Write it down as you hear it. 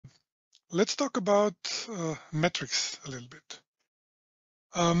Let's talk about metrics a little bit.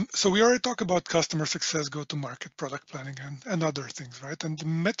 So we already talked about customer success, go-to-market, product planning, and other things, right? And the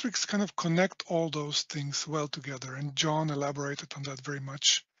metrics kind of connect all those things well together. And John elaborated on that very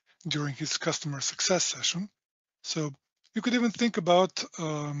much during his customer success session. So you could even think about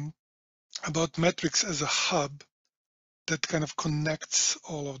metrics as a hub that kind of connects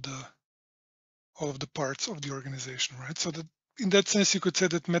all of the parts of the organization, right? So that in that sense, you could say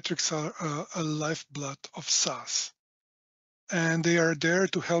that metrics are a lifeblood of SaaS. And they are there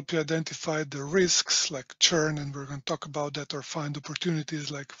to help you identify the risks like churn, and we're going to talk about that, or find opportunities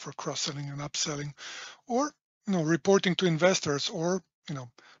like for cross-selling and upselling, or reporting to investors, or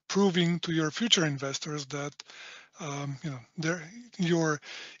proving to your future investors that your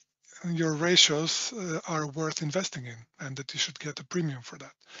ratios are worth investing in, and that you should get a premium for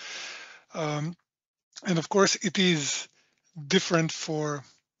that. And of course, it is different for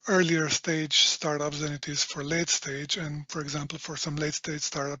earlier stage startups than it is for late stage. And for example, for some late stage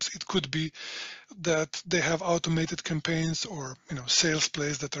startups, it could be that they have automated campaigns or sales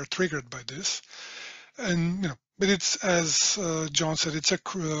plays that are triggered by this. And but it's, as John said, it's a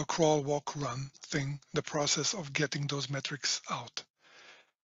crawl, walk, run thing, the process of getting those metrics out.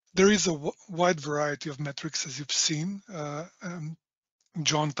 There is a wide variety of metrics, as you've seen.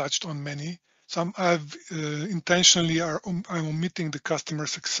 John touched on many. Some I've intentionally I'm omitting the customer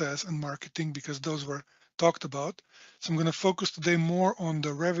success and marketing because those were talked about. So I'm going to focus today more on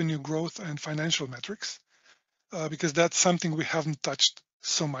the revenue growth and financial metrics because that's something we haven't touched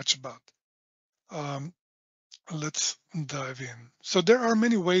so much about. Let's dive in. So there are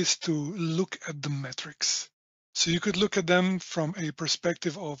many ways to look at the metrics. So you could look at them from a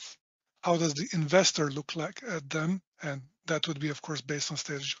perspective of how does the investor look like at them, and that would be, of course, based on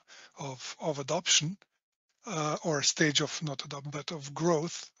stage of adoption or stage of not adoption, but of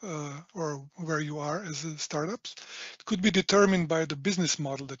growth or where you are as a startups. It could be determined by the business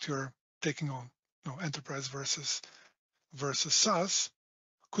model that you're taking on, enterprise versus SaaS.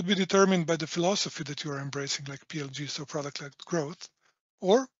 Could be determined by the philosophy that you are embracing, like PLG, so product-led growth,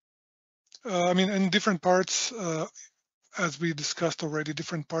 or in different parts. As we discussed already,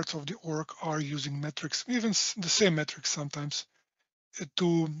 different parts of the org are using metrics, even the same metrics sometimes,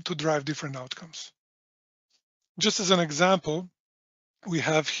 to drive different outcomes. Just as an example, we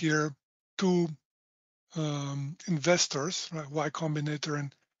have here two investors, right, Y Combinator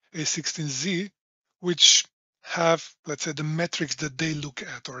and A16Z, which have, let's say, the metrics that they look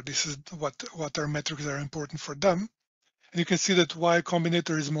at, or this is what our metrics are important for them. And you can see that Y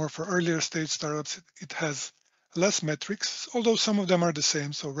Combinator is more for earlier stage startups. It has less metrics, although some of them are the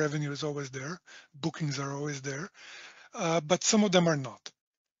same. So revenue is always there, bookings are always there, but some of them are not.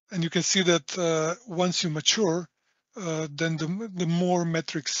 And you can see that once you mature, then the more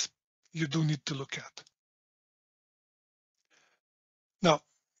metrics you do need to look at. Now,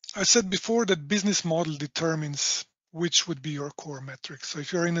 I said before that business model determines which would be your core metrics. So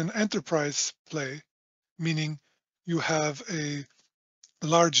if you're in an enterprise play, meaning you have a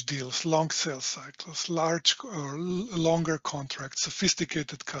large deals, long sales cycles, large or longer contracts,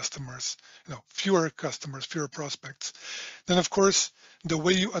 sophisticated customers, fewer customers, fewer prospects, then of course the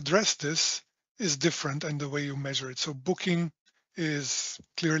way you address this is different and the way you measure it. So booking is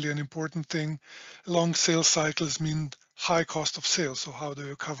clearly an important thing. Long sales cycles mean high cost of sales. So how do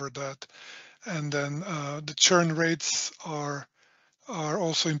you cover that? And then the churn rates are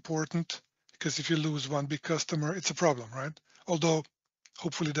also important, because if you lose one big customer, it's a problem, right? Although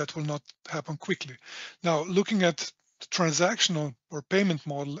hopefully that will not happen quickly. Now, looking at the transactional or payment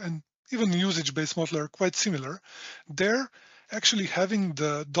model and even usage-based model are quite similar. There, actually having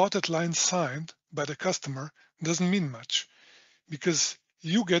the dotted line signed by the customer doesn't mean much, because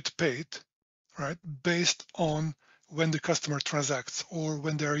you get paid, right, based on when the customer transacts or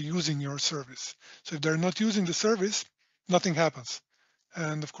when they are using your service. So if they're not using the service, nothing happens.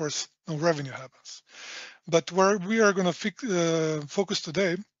 And of course, no revenue happens. But where we are going to focus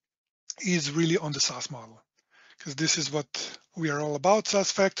today is really on the SaaS model, because this is what we are all about,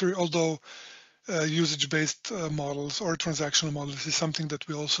 SaaS Factory, although usage-based models or transactional models is something that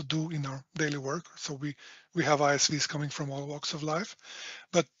we also do in our daily work. So we have ISVs coming from all walks of life.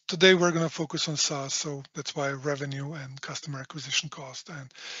 But today we're going to focus on SaaS, so that's why revenue and customer acquisition cost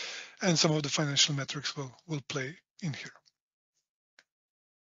and some of the financial metrics will play in here.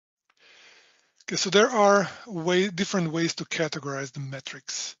 Okay, so there are different ways to categorize the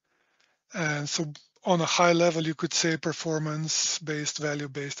metrics. And so on a high level, you could say performance-based,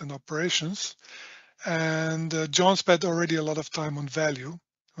 value-based, and operations. And John spent already a lot of time on value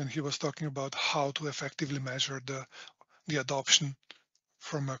when he was talking about how to effectively measure the adoption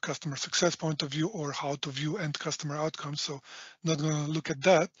from a customer success point of view or how to view end customer outcomes. So not going to look at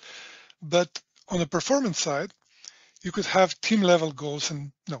that. But on the performance side, you could have team level goals,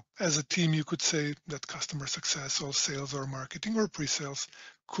 and as a team, you could say that customer success or sales or marketing or pre-sales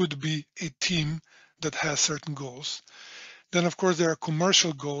could be a team that has certain goals. Then, of course, there are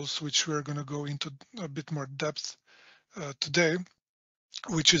commercial goals, which we're going to go into a bit more depth today,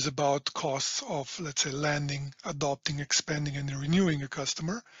 which is about costs of, let's say, landing, adopting, expanding, and renewing a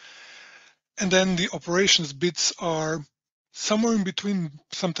customer. And then the operations bits are somewhere in between,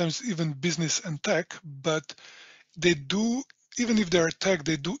 sometimes even business and tech, but they do, even if they're tech,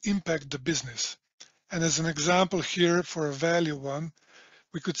 they do impact the business. And as an example here for a value one,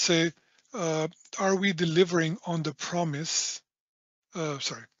 we could say, are we delivering on the promise?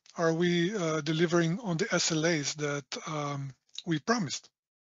 Are we delivering on the SLAs that we promised?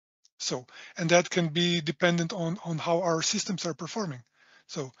 So, and that can be dependent on how our systems are performing.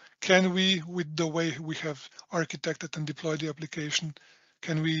 So can we, with the way we have architected and deployed the application,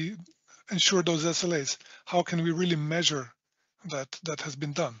 can we ensure those SLAs? How can we really measure that has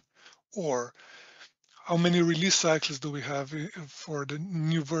been done? Or how many release cycles do we have for the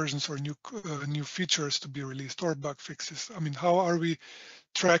new versions or new features to be released or bug fixes? I mean, how are we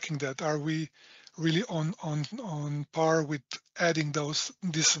tracking that? Are we really on par with adding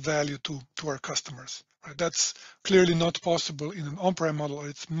this value to our customers? Right? That's clearly not possible in an on-prem model.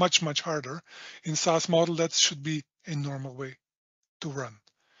 It's much harder. In SaaS model, that should be a normal way to run.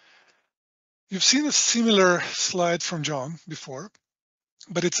 You've seen a similar slide from John before,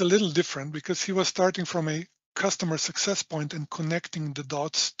 but it's a little different because he was starting from a customer success point and connecting the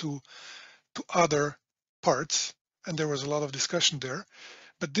dots to other parts, and there was a lot of discussion there.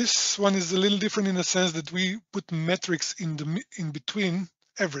 But this one is a little different in the sense that we put metrics in between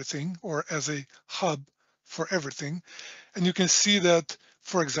everything, or as a hub for everything. And you can see that,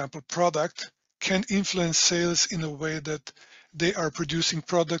 for example, product can influence sales in a way that they are producing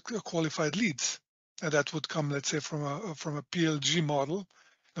product qualified leads. And that would come, let's say, from a PLG model.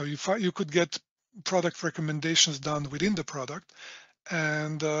 Now you could get product recommendations done within the product,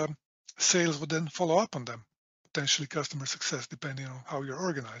 and sales would then follow up on them, potentially customer success, depending on how you're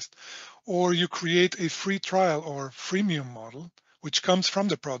organized. Or you create a free trial or freemium model, which comes from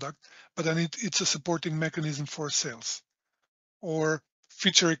the product, but then it's a supporting mechanism for sales. Or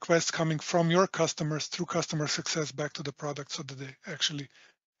feature requests coming from your customers through customer success back to the product so that they actually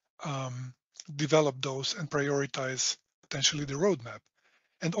develop those and prioritize potentially the roadmap.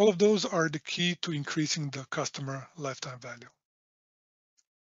 And all of those are the key to increasing the customer lifetime value.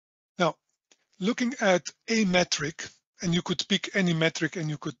 Now, looking at a metric, and you could pick any metric and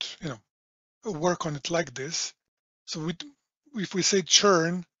you could work on it like this. So if we say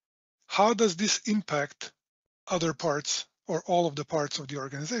churn, how does this impact other parts or all of the parts of the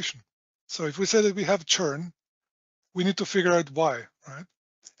organization? So if we say that we have churn, we need to figure out why, right?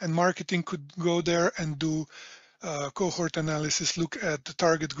 And marketing could go there and do cohort analysis, look at the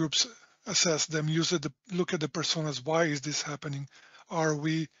target groups, assess them, look at the personas. Why is this happening? Are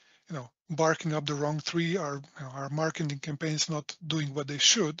we barking up the wrong tree? Are our marketing campaigns not doing what they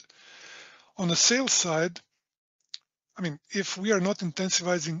should? On the sales side, I mean, if we are not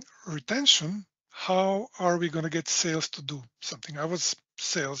intensifying retention, how are we going to get sales to do something? I was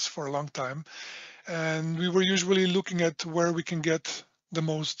sales for a long time, and we were usually looking at where we can get the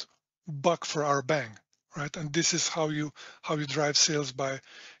most buck for our bang, right? And this is how you drive sales, by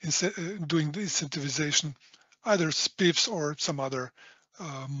doing the incentivization, either spiffs or some other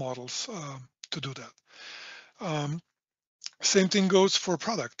models to do that. Same thing goes for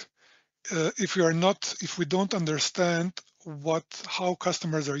product. If we don't understand how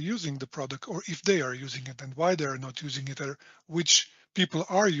customers are using the product, or if they are using it and why they are not using it, or which people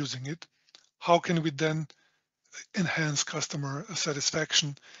are using it, how can we then enhance customer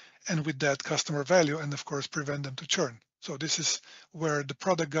satisfaction, and with that customer value, and of course prevent them to churn? So this is where the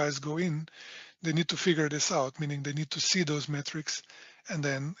product guys go in. They need to figure this out, meaning they need to see those metrics and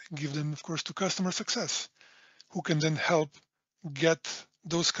then give them, of course, to customer success, who can then help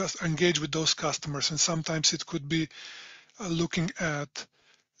engage with those customers. And sometimes it could be looking at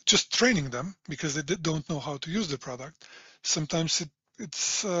just training them because they don't know how to use the product. Sometimes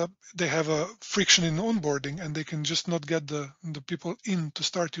they have a friction in onboarding and they can just not get the people in to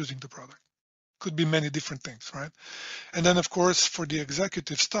start using the product. Could be many different things, right? And then, of course, for the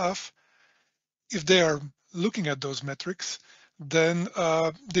executive staff, if they are looking at those metrics, then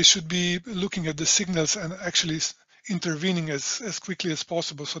they should be looking at the signals and actually intervening as quickly as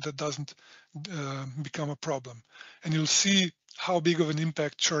possible so that doesn't become a problem. And you'll see how big of an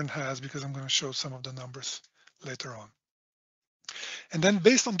impact churn has, because I'm going to show some of the numbers later on. And then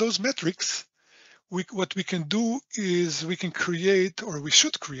based on those metrics, what we can do is we can create, or we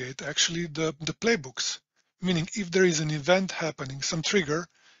should create actually, the playbooks. Meaning if there is an event happening, some trigger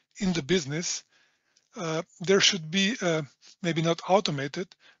in the business, there should be, maybe not automated,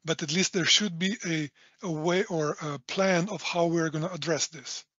 but at least there should be a way or a plan of how we're going to address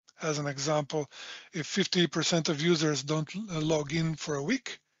this. As an example, if 50% of users don't log in for a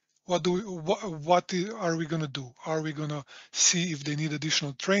week, what are we going to do? Are we going to see if they need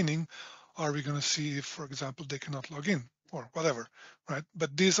additional training? Are we going to see if, for example, they cannot log in or whatever, right?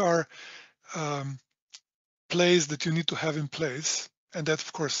 But these are um, plays that you need to have in place, and that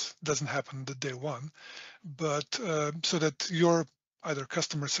of course doesn't happen the day one, but so that your either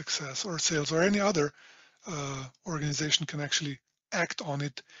customer success or sales or any other organization can actually act on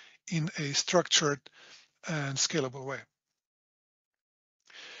it in a structured and scalable way.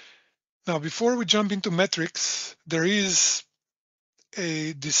 Now, before we jump into metrics, there is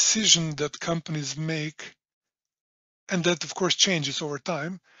a decision that companies make, and that of course changes over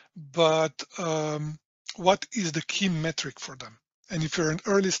time, but what is the key metric for them? And if you're an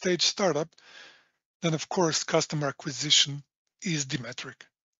early stage startup, then of course customer acquisition is the metric.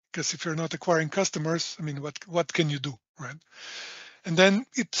 Because if you're not acquiring customers, I mean, what can you do, right? And then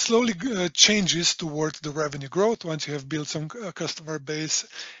it slowly changes towards the revenue growth once you have built some customer base.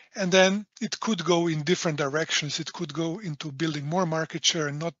 And then it could go in different directions. It could go into building more market share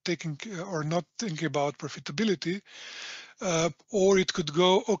and not thinking about profitability. Or it could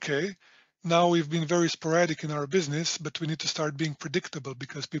go, okay, now we've been very sporadic in our business, but we need to start being predictable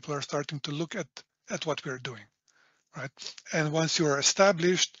because people are starting to look at what we're doing, right? And once you are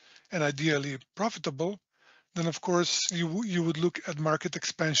established and ideally profitable, then of course you would look at market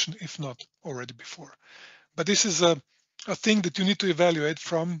expansion, if not already before. But this is a thing that you need to evaluate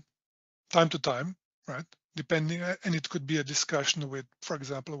from time to time, right? Depending, and it could be a discussion with, for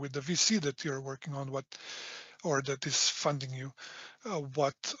example, with the VC that you're working on, or that is funding you,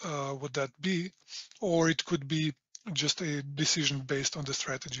 what would that be? Or it could be just a decision based on the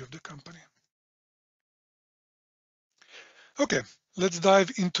strategy of the company. Okay, let's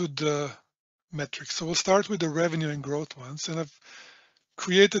dive into the metrics. So we'll start with the revenue and growth ones, and I've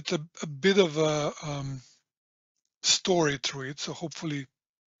created a bit of a story through it, so hopefully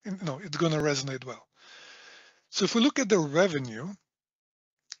it's going to resonate well. So if we look at the revenue,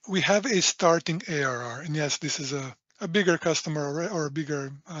 we have a starting ARR, and yes, this is a bigger customer or a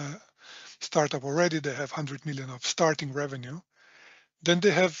bigger startup already. They have 100 million of starting revenue. Then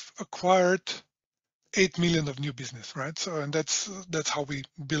they have acquired 8 million of new business, right? So, and that's how we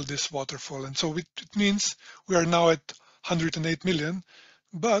build this waterfall. And so it means we are now at 108 million,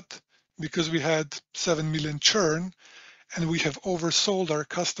 but because we had 7 million churn and we have oversold our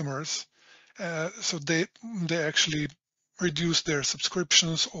customers, so they actually reduced their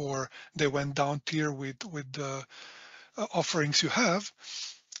subscriptions or they went down tier with the offerings you have.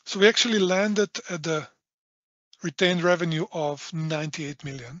 So we actually landed at the retained revenue of 98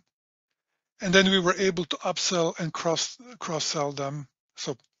 million. And then we were able to upsell and cross-sell them,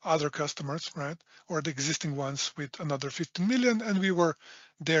 so other customers, right, or the existing ones with another 15 million, and we were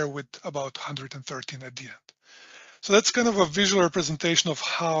there with about 113 at the end. So that's kind of a visual representation of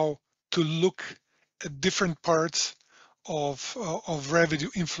how to look at different parts of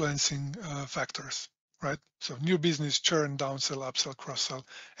revenue influencing factors, right? So new business, churn, downsell, upsell, cross-sell,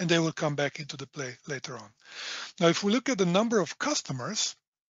 and they will come back into the play later on. Now, if we look at the number of customers,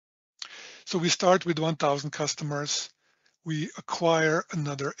 so we start with 1,000 customers, we acquire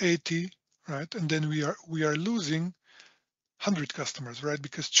another 80, right? And then we are losing 100 customers, right?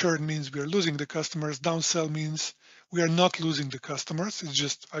 Because churn means we are losing the customers. Downsell means we are not losing the customers. It's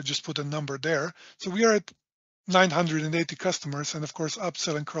just, I just put a number there. So we are at 980 customers. And of course,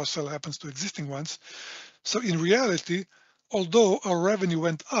 upsell and cross-sell happens to existing ones. So in reality, although our revenue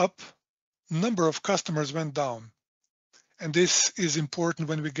went up, number of customers went down. And this is important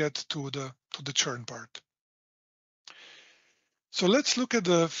when we get to the churn part. So let's look at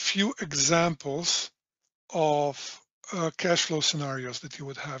a few examples of cash flow scenarios that you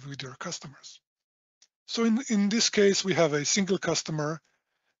would have with your customers. So in this case, we have a single customer.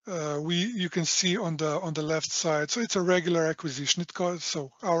 You can see on the left side. So it's a regular acquisition.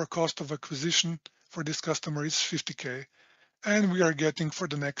 So our cost of acquisition for this customer is 50K, and we are getting for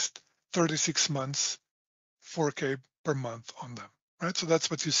the next 36 months 4K per month on them, right? So that's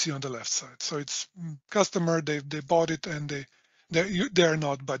what you see on the left side. So it's customer, they bought it and they are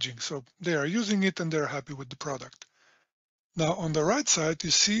not budging. So they are using it and they're happy with the product. Now on the right side, you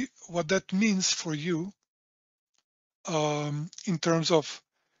see what that means for you in terms of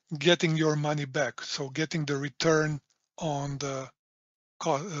getting your money back. So getting the return on the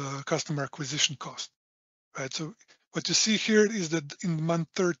customer acquisition cost, right? So what you see here is that in month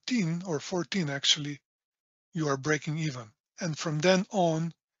 13 or 14, actually, you are breaking even. And from then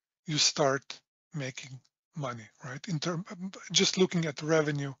on, you start making money, right? Just looking at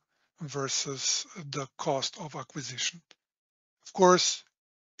revenue versus the cost of acquisition. Of course,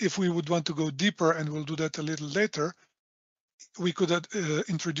 if we would want to go deeper, and we'll do that a little later, we could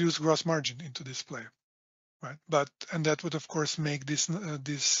introduce gross margin into this play, right? And that would of course make this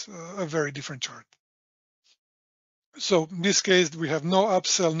a very different chart. So in this case, we have no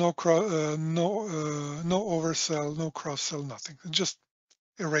upsell, no oversell, no cross sell, nothing. Just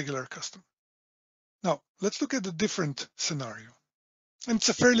a regular customer. Now let's look at a different scenario, and it's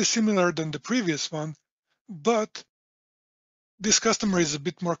a fairly similar than the previous one, but this customer is a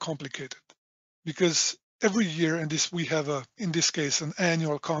bit more complicated because every year, and this we have in this case an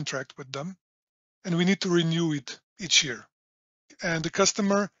annual contract with them, and we need to renew it each year. And the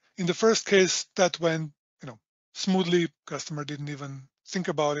customer, in the first case, that went, smoothly. Customer didn't even think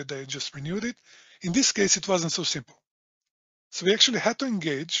about it; they just renewed it. In this case, it wasn't so simple. So we actually had to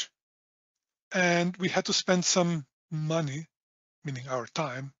engage, and we had to spend some money, meaning our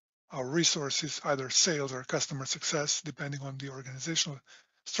time, our resources, either sales or customer success, depending on the organizational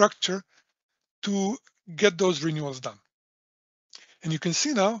structure, to get those renewals done. And you can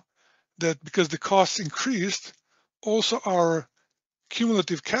see now that because the costs increased, also our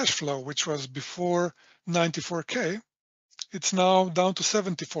cumulative cash flow, which was before 94K, it's now down to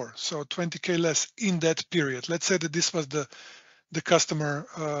 74, so 20K less in that period. Let's say that this was the customer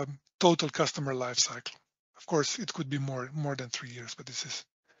total customer life cycle. Of course, it could be more than 3 years, but this is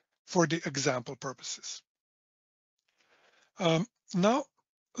for the example purposes. Now,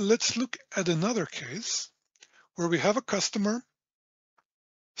 let's look at another case where we have a customer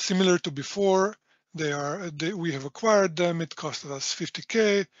similar to before. We have acquired them. It costed us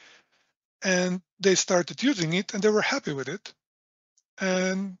 50K, and they started using it, and they were happy with it.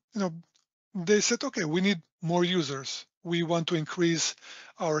 And they said, okay, we need more users. We want to increase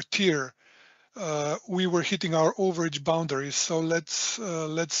our tier. We were hitting our overage boundaries, so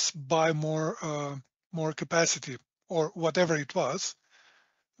let's buy more capacity or whatever it was.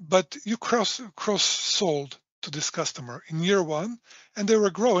 But you cross sold to this customer in year one, and they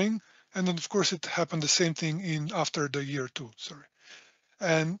were growing. And then of course it happened the same thing after the year two. Sorry.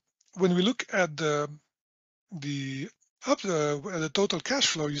 And when we look at the total cash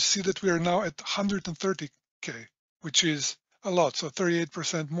flow, you see that we are now at 130K, which is a lot. So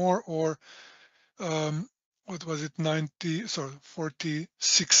 38% more, or what was it,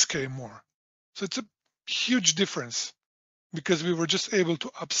 46K more. So it's a huge difference because we were just able to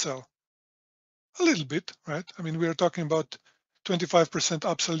upsell a little bit, right? I mean, we are talking about 25%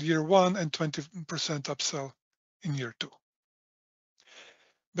 upsell year one and 20% upsell in year two.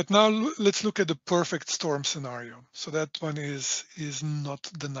 But now let's look at the perfect storm scenario. So that one is not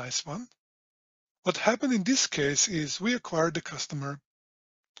the nice one. What happened in this case is we acquired the customer.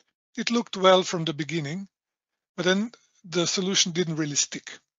 It looked well from the beginning, but then the solution didn't really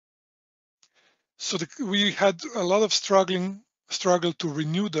stick. So we had a lot of struggle to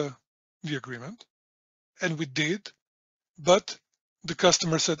renew the agreement, and we did. But the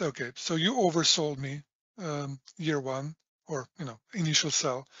customer said, okay, so you oversold me year one, or initial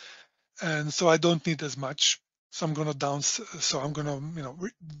sell, and so I don't need as much. So I'm going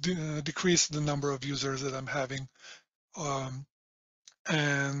to decrease the number of users that I'm having,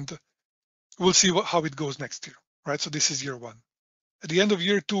 and we'll see how it goes next year, right? So this is year one. At the end of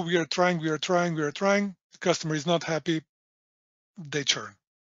year two, we are trying. The customer is not happy. They churn,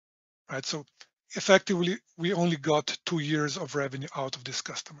 right? So effectively, we only got 2 years of revenue out of this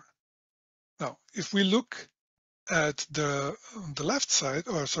customer. Now, if we look at the left side,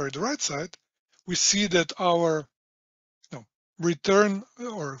 or sorry, the right side, we see that our return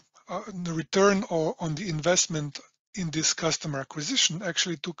the return on the investment in this customer acquisition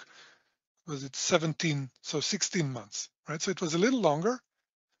actually took, was it 16 months, right? So it was a little longer,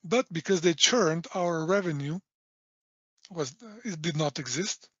 but because they churned, our revenue did not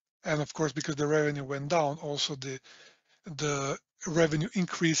exist. And of course, because the revenue went down, also the revenue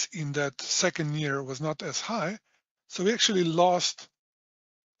increase in that second year was not as high. So we actually lost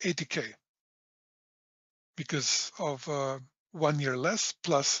 80K because of 1 year less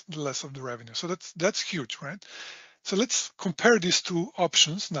plus the less of the revenue. So that's huge, right? So let's compare these two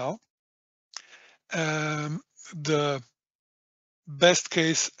options now. The best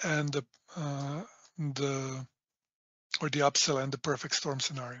case and the upsell and the perfect storm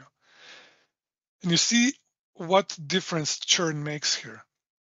scenario. And you see what difference churn makes here.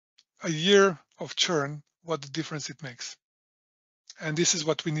 A year of churn what the difference it makes. And this is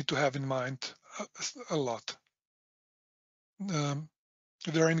what we need to have in mind a lot.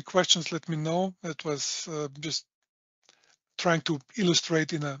 If there are any questions, let me know. That was just trying to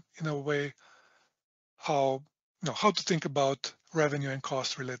illustrate in a way how how to think about revenue and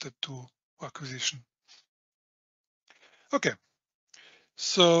cost related to acquisition. Okay,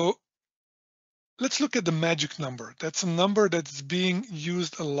 so let's look at the magic number. That's a number that's being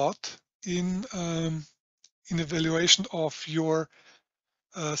used a lot in evaluation of your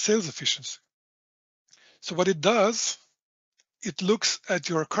sales efficiency. So what it does, it looks at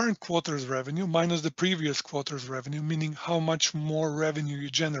your current quarter's revenue minus the previous quarter's revenue, meaning how much more revenue you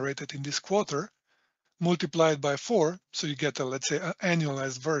generated in this quarter, multiplied by 4, so you get a, let's say, an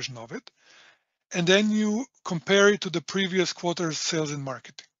annualized version of it, and then you compare it to the previous quarter's sales and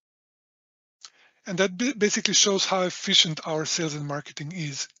marketing. And that basically shows how efficient our sales and marketing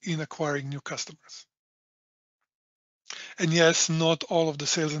is in acquiring new customers. And yes, not all of the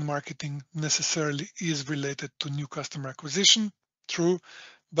sales and marketing necessarily is related to new customer acquisition, true,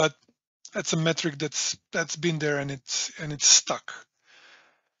 but that's a metric that's been there and it's stuck.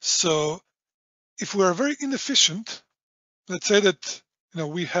 So if we are very inefficient, let's say that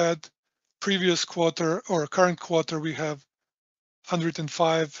we had previous quarter or current quarter we have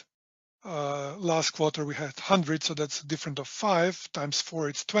 105, last quarter we had 100, so that's a difference of 5 times 4,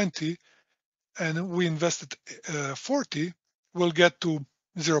 it's 20, and we invested 40, we'll get to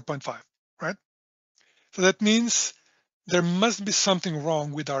 0.5, right? So that means there must be something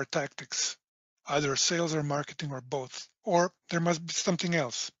wrong with our tactics, either sales or marketing or both, or there must be something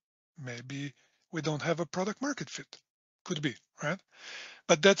else. Maybe we don't have a product market fit, could be, right?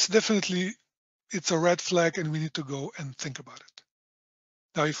 But that's definitely, it's a red flag and we need to go and think about it.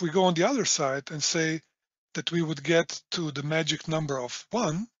 Now, if we go on the other side and say that we would get to the magic number of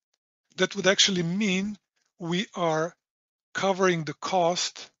 1, that would actually mean we are covering the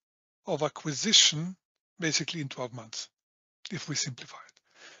cost of acquisition basically in 12 months, if we simplify it.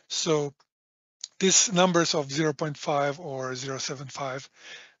 So these numbers of 0.5 or 0.75,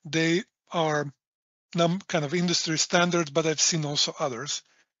 they are kind of industry standards, but I've seen also others.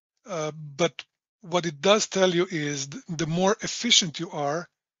 But what it does tell you is the more efficient you are,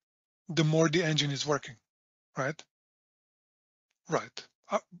 the more the engine is working, right? Right.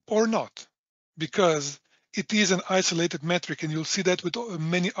 Or not, because it is an isolated metric, and you'll see that with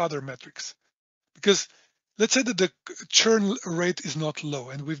many other metrics. Because let's say that the churn rate is not low,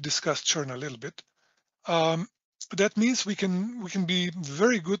 and we've discussed churn a little bit. That means we can be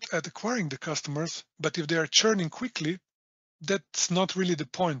very good at acquiring the customers, but if they are churning quickly, that's not really the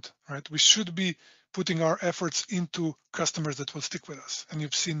point, right? We should be putting our efforts into customers that will stick with us, and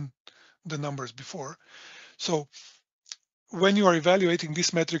you've seen the numbers before. So when you are evaluating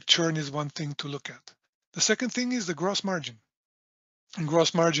this metric, churn is one thing to look at. The second thing is the gross margin. And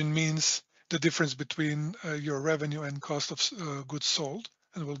gross margin means the difference between your revenue and cost of goods sold,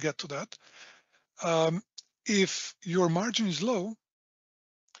 and we'll get to that. If your margin is low,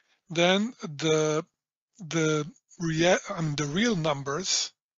 then the real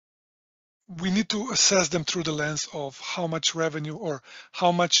numbers, we need to assess them through the lens of how much revenue or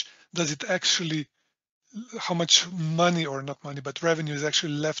how much does it actually, how much money, or not money, but revenue is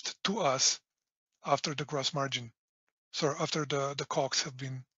actually left to us after the gross margin, so after the COGS have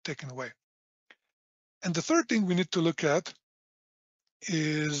been taken away. And the third thing we need to look at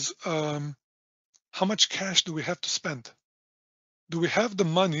is how much cash do we have to spend? Do we have the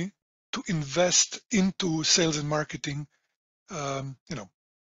money to invest into sales and marketing,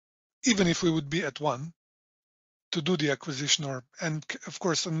 even if we would be at 1 to do the acquisition, and of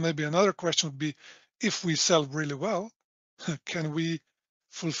course, and maybe another question would be, if we sell really well, can we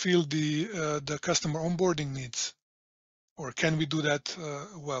fulfill the customer onboarding needs, or can we do that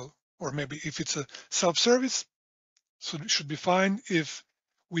well? Or maybe if it's a self-service, so it should be fine. If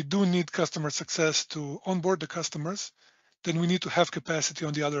we do need customer success to onboard the customers, then we need to have capacity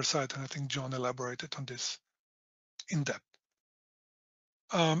on the other side, and I think John elaborated on this in depth.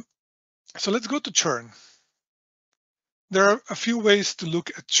 So let's go to churn. There are a few ways to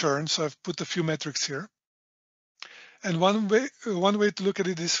look at churn, so I've put a few metrics here. And one way to look at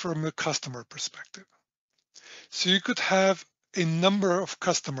it is from a customer perspective. So you could have a number of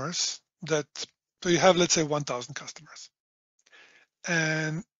customers so you have, let's say, 1,000 customers,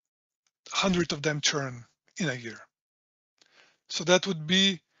 and 100 of them churn in a year. So that would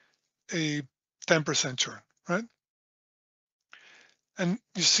be a 10% churn, right? And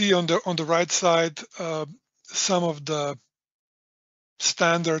you see on the right side some of the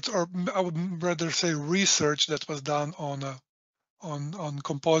standards, or I would rather say research that was done on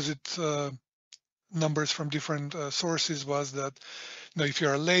composite numbers from different sources was that if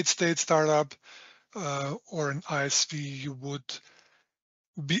you're a late stage startup or an ISV, you would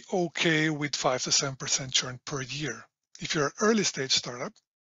be okay with 5 to 7% churn per year. If you're an early stage startup,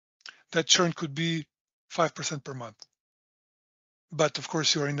 that churn could be 5% per month. But of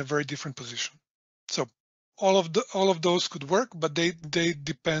course, you're in a very different position. So all of those could work, but they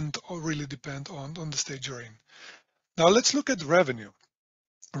depend or really depend on the stage you're in. Now let's look at revenue.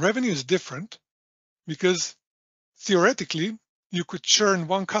 Revenue is different because theoretically you could churn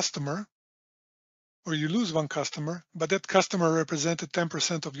one customer or you lose one customer, but that customer represented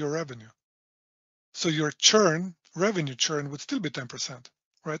 10% of your revenue. So your revenue churn would still be 10%,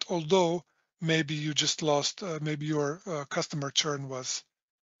 right? Although maybe you just lost, maybe your customer churn was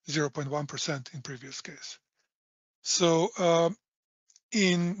 0.1% in previous case. So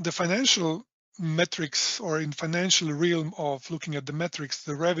in the financial metrics or in financial realm of looking at the metrics,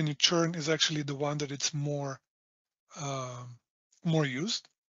 the revenue churn is actually the one that it's more used,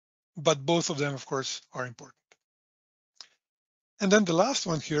 but both of them, of course, are important. And then the last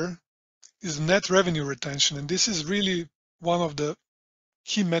one here is net revenue retention, and this is really one of the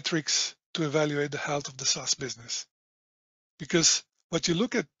key metrics to evaluate the health of the SaaS business. Because what you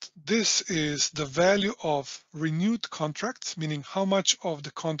look at this is the value of renewed contracts, meaning how much of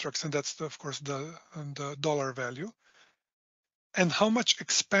the contracts, and that's of course the dollar value, and how much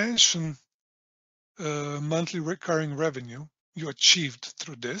expansion monthly recurring revenue you achieved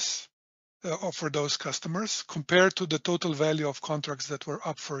through this for those customers compared to the total value of contracts that were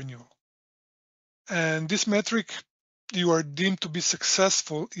up for renewal. And this metric, you are deemed to be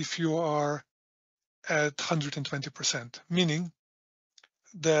successful if you are at 120%, meaning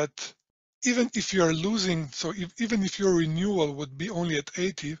that even if you are losing, so even if your renewal would be only at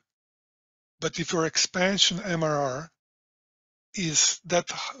 80, but if your expansion MRR is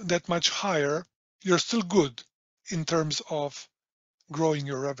that much higher, you're still good in terms of growing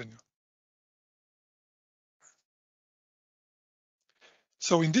your revenue.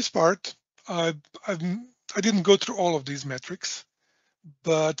 So in this part, I didn't go through all of these metrics,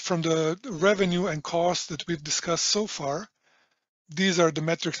 but from the revenue and cost that we've discussed so far, these are the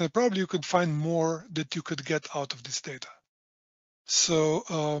metrics, and probably you could find more that you could get out of this data. So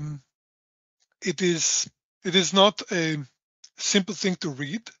it is not a simple thing to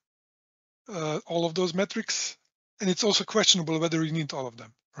read all of those metrics, and it's also questionable whether you need all of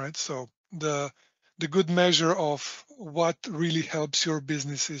them, right? So the good measure of what really helps your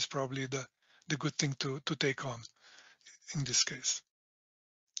business is probably the good thing to take on in this case.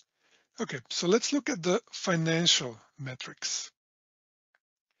 Okay, so let's look at the financial metrics.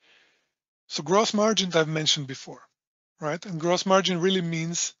 So gross margin I've mentioned before, right? And gross margin really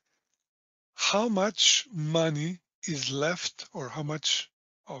means how much money is left or how much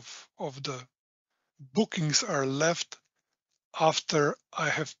of the bookings are left after I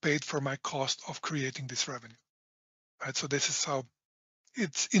have paid for my cost of creating this revenue, right? So this is how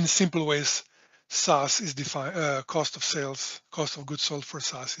it's in simple ways SaaS is defined, cost of sales, cost of goods sold for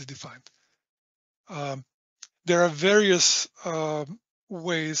SaaS is defined. There are various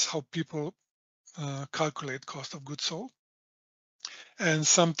ways how people calculate cost of goods sold. And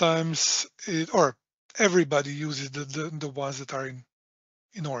sometimes everybody uses the ones that are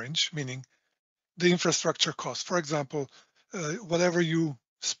in orange, meaning the infrastructure cost. For example, whatever you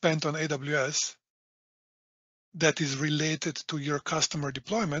spent on AWS that is related to your customer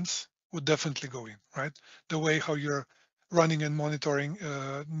deployments would definitely go in, right? The way how you're running and monitoring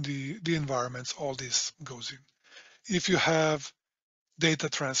the environments, all this goes in. If you have data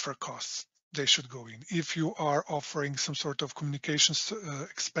transfer costs, they should go in. If you are offering some sort of communications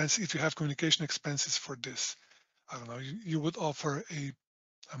expense, if you have communication expenses for this, I don't know, you would offer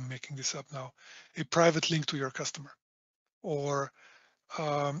I'm making this up now, a private link to your customer. Or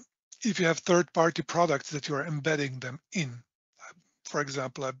if you have third-party products that you are embedding them in. For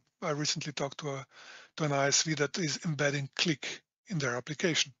example, I recently talked to an ISV that is embedding Click in their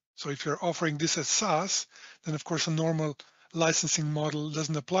application. So if you're offering this as SaaS, then of course a normal licensing model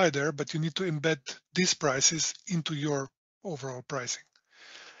doesn't apply there, but you need to embed these prices into your overall pricing.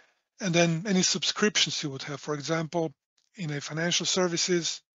 And then any subscriptions you would have, for example, in a financial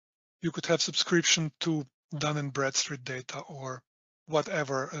services, you could have subscription to Dun & Bradstreet data or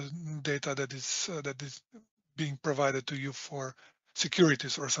whatever data that is being provided to you for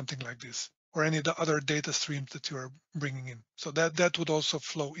securities or something like this, or any of the other data streams that you are bringing in. So that would also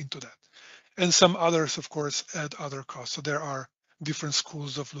flow into that. And some others, of course, add other costs. So there are different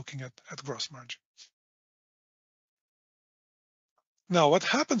schools of looking at gross margin. Now, what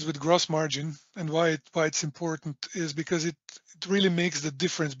happens with gross margin and why it's important is because it really makes the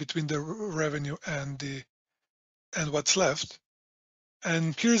difference between the revenue and what's left.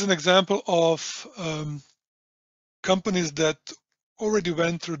 And here's an example of companies that already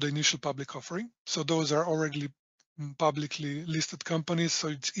went through the initial public offering. So those are already publicly listed companies, so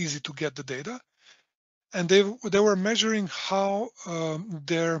it's easy to get the data. And they were measuring how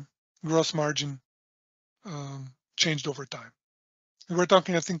their gross margin changed over time. We're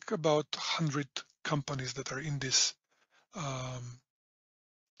talking, I think, about 100 companies that are in this um,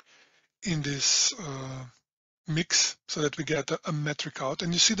 mix, so that we get a metric out.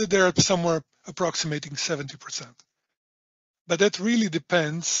 And you see that they're somewhere approximating 70%. But that really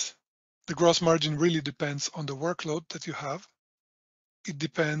depends. The gross margin really depends on the workload that you have. It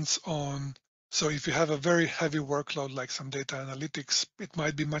depends on, so if you have a very heavy workload like some data analytics, it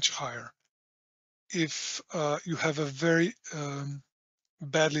might be much higher. If you have a very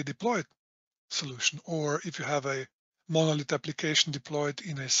badly deployed solution, or if you have a monolith application deployed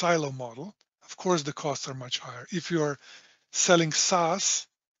in a silo model, of course the costs are much higher. If you're selling SaaS,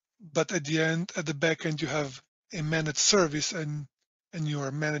 but at the back end, you have a managed service and you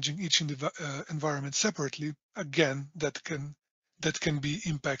are managing each environment separately, again, that can be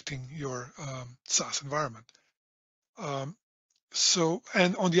impacting your SaaS environment. And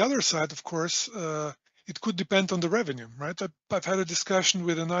on the other side, of course, it could depend on the revenue, right? I've had a discussion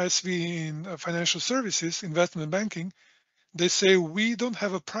with an ISV in financial services, investment banking. They say we don't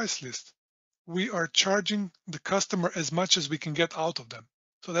have a price list. We are charging the customer as much as we can get out of them.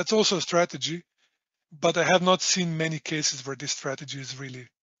 So that's also a strategy, but I have not seen many cases where this strategy is really,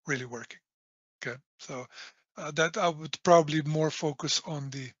 really working. Okay, so that I would probably more focus on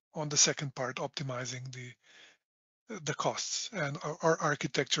the second part, optimizing the costs and our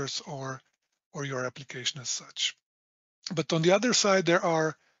architectures or your application as such. But on the other side, there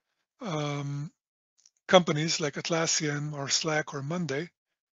are companies like Atlassian or Slack or Monday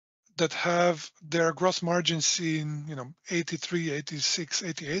that have their gross margins in 83, 86,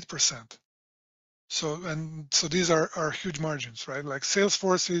 88%. So these are huge margins, right? Like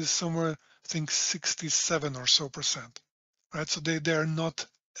Salesforce is somewhere, I think 67 or so percent, right? So they are not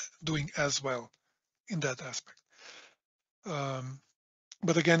doing as well in that aspect.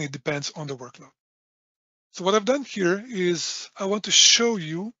 But again, it depends on the workload. So what I've done here is I want to show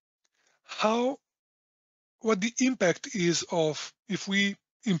you what the impact is of if we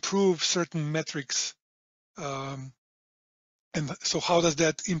improve certain metrics. And so how does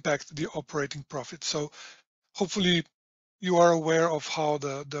that impact the operating profit? So hopefully you are aware of how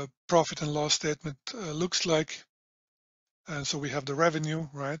the profit and loss statement looks like. And so we have the revenue,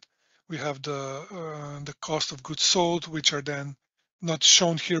 right? We have the cost of goods sold, which are then not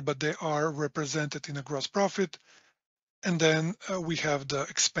shown here, but they are represented in a gross profit. And then we have the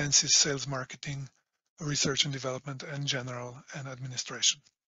expenses, sales, marketing, research and development, and general and administration.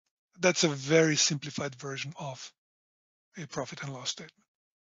 That's a very simplified version of a profit and loss statement.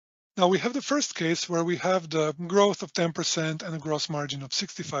 Now we have the first case where we have the growth of 10% and a gross margin of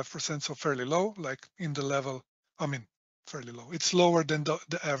 65%, so fairly low, like in the level, fairly low. It's lower than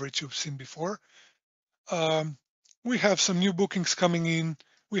the average you've seen before. We have some new bookings coming in.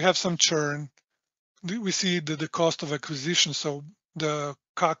 We have some churn. We see the cost of acquisition. So the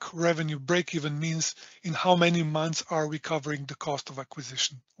CAC revenue break-even means in how many months are we covering the cost of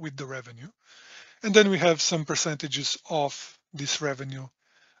acquisition with the revenue. And then we have some percentages of this revenue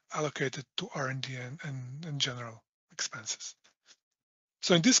allocated to R&D and general expenses.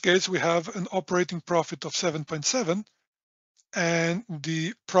 So in this case, we have an operating profit of 7.7 and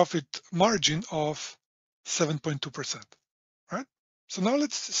the profit margin of 7.2%, right? So now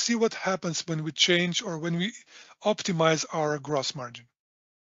let's see what happens when we change or when we optimize our gross margin,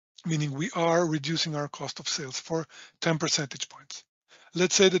 meaning we are reducing our cost of sales for 10 percentage points.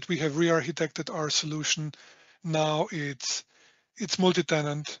 Let's say that we have re-architected our solution. Now it's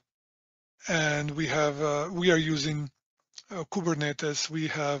multi-tenant, and we are using Kubernetes. We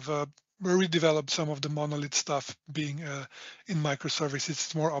have redeveloped some of the monolith stuff being in microservices.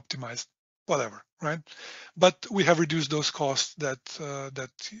 It's more optimized, whatever, right? But we have reduced those costs that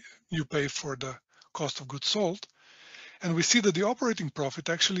you pay for the cost of goods sold, and we see that the operating profit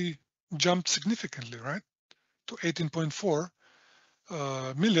actually jumped significantly, right, to 18.4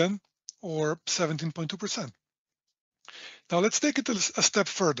 million or 17.2%. Now let's take it a step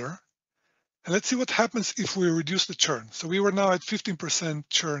further. And let's see what happens if we reduce the churn. So we were now at 15%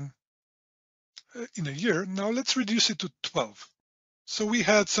 churn in a year. Now let's reduce it to 12. So we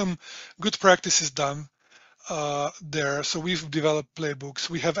had some good practices done there. So we've developed playbooks.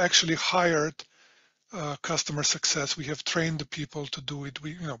 We have actually hired customer success. We have trained the people to do it.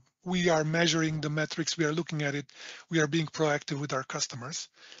 We are measuring the metrics. We are looking at it. We are being proactive with our customers.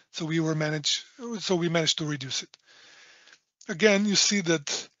 So we managed to reduce it. Again, you see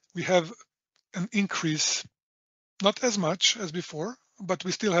that we have an increase, not as much as before, but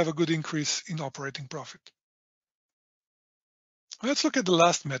we still have a good increase in operating profit. Let's look at the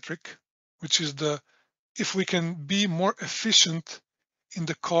last metric, which is if we can be more efficient in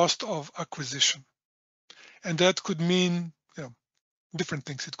the cost of acquisition. And that could mean different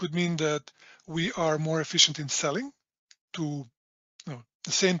things. It could mean that we are more efficient in selling to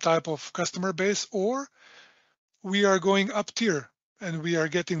the same type of customer base, or we are going up tier and we are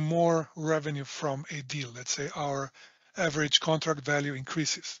getting more revenue from a deal. Let's say our average contract value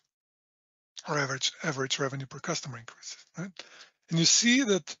increases, or average revenue per customer increases, right? And you see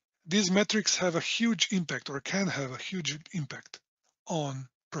that these metrics have a huge impact, or can have a huge impact, on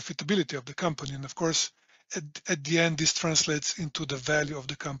profitability of the company. And of course, at the end, this translates into the value of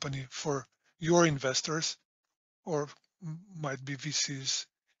the company for your investors, or might be VCs,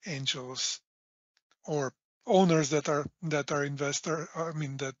 angels, or owners that are investor. I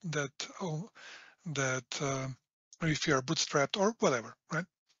mean that if you are bootstrapped or whatever, right?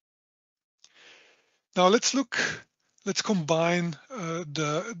 Now let's combine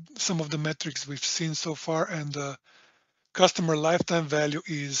some of the metrics we've seen so far, and customer lifetime value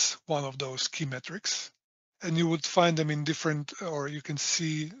is one of those key metrics. And you would find them in different, or you can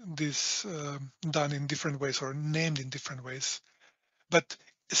see this done in different ways or named in different ways. But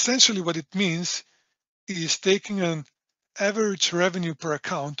essentially what it means is taking an average revenue per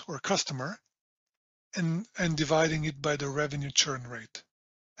account or customer and dividing it by the revenue churn rate.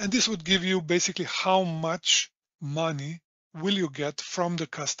 And this would give you basically how much money will you get from the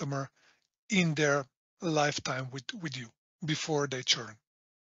customer in their lifetime with you before they churn.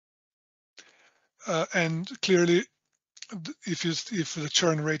 And clearly, if the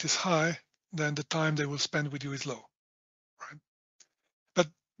churn rate is high, then the time they will spend with you is low, right? But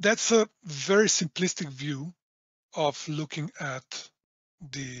that's a very simplistic view of looking at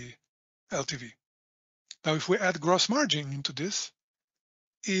the LTV. Now, if we add gross margin into this,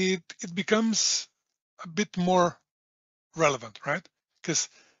 it becomes a bit more relevant, right? Because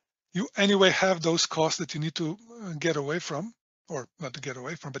you anyway have those costs that you need to get away from, or not to get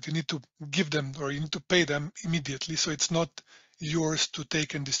away from, but you need to give them, or you need to pay them immediately. So it's not yours to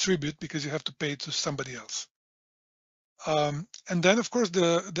take and distribute, because you have to pay to somebody else. And then, of course,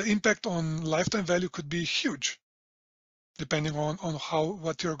 the impact on lifetime value could be huge, depending on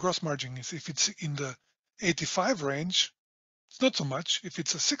what your gross margin is. If it's in the 85 range, it's not so much. If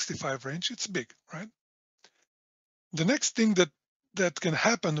it's a 65 range, it's big, right? The next thing that can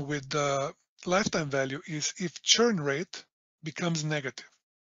happen with the lifetime value is if churn rate becomes negative.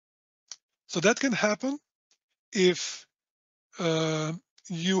 So that can happen if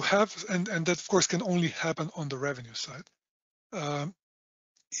you have, and that of course can only happen on the revenue side.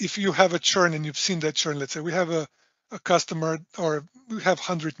 If you have a churn and you've seen that churn, let's say we have a customer, or we have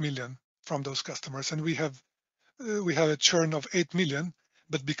 100 million from those customers, and we have a churn of 8 million,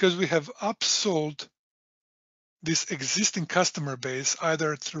 but because we have upsold this existing customer base,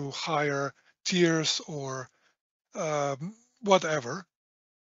 either through higher tiers or whatever,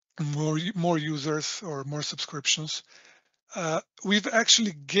 more users or more subscriptions, we've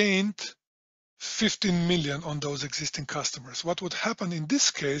actually gained 15 million on those existing customers. What would happen in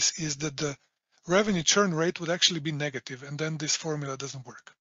this case is that the revenue churn rate would actually be negative, and then this formula doesn't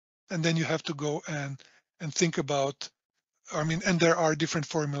work. And then you have to go and think about, and there are different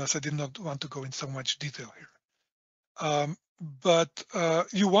formulas. I did not want to go in so much detail here. But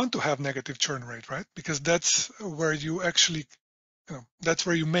you want to have negative churn rate, right? Because that's where you actually, that's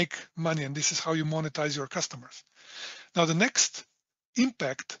where you make money, and this is how you monetize your customers. Now, the next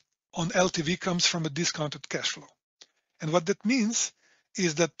impact on LTV comes from a discounted cash flow. And what that means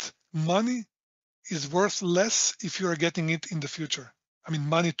is that money is worth less if you are getting it in the future.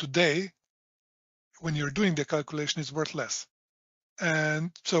 Money today, when you're doing the calculation, is worth less.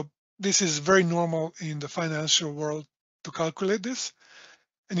 And so this is very normal in the financial world to calculate this.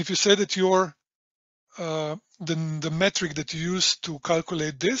 And if you say that the metric that you use to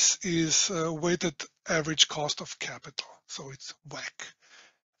calculate this is weighted average cost of capital, so it's WACC.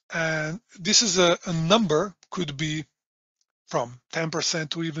 And this is a number, could be from 10%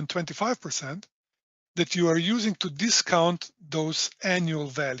 to even 25%, that you are using to discount those annual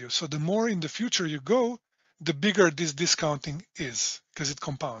values. So the more in the future you go, the bigger this discounting is, because it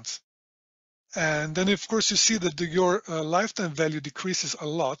compounds. And then, of course, you see that your lifetime value decreases a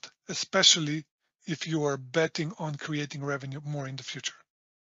lot, especially if you are betting on creating revenue more in the future,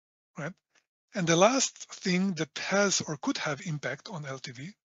 right? And the last thing that has or could have impact on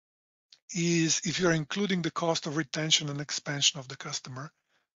LTV is if you're including the cost of retention and expansion of the customer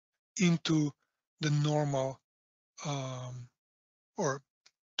into the normal or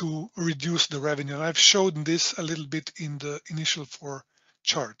to reduce the revenue. And I've shown this a little bit in the initial 4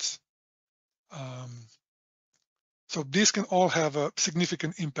 charts. So these can all have a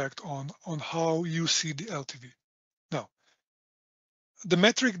significant impact on how you see the LTV. Now, the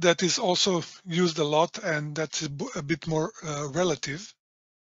metric that is also used a lot and that's a bit more relative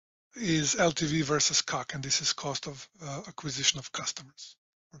is LTV versus CAC, and this is cost of acquisition of customers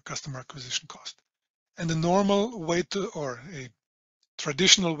or customer acquisition cost. And the normal way to, or a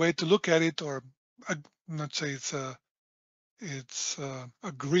traditional way to look at it, or not say it's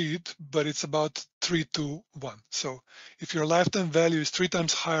agreed, but it's about 3 to 1. So if your lifetime value is 3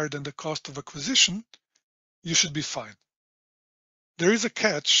 times higher than the cost of acquisition, you should be fine. There is a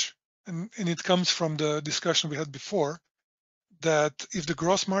catch, and it comes from the discussion we had before, that if the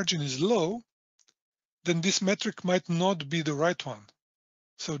gross margin is low, then this metric might not be the right one.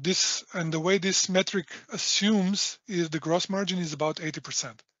 So this, and the way this metric assumes is the gross margin is about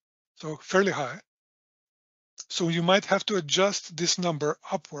 80%, so fairly high. So you might have to adjust this number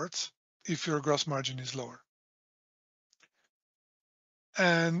upwards if your gross margin is lower.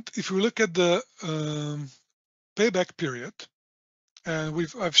 And if we look at the payback period, and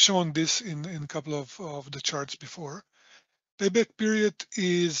I've shown this in a couple of the charts before, payback period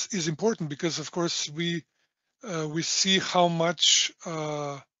is important because, of course, we see how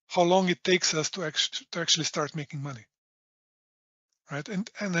long it takes us to actually start making money, right?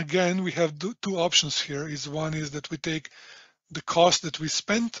 And again, we have two options here. One is that we take the cost that we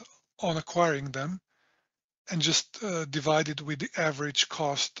spent on acquiring them and just divide it with the average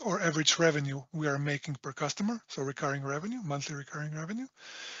cost or average revenue we are making per customer, so recurring revenue, monthly recurring revenue.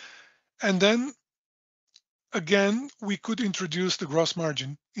 And then again, we could introduce the gross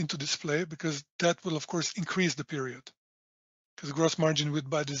margin into display because that will, of course, increase the period, because gross margin would,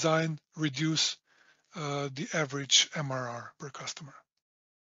 by design, reduce the average MRR per customer.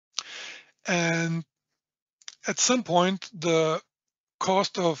 And at some point, the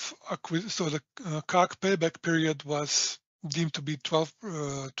cost of acquisition, so the CAC payback period was deemed to be 12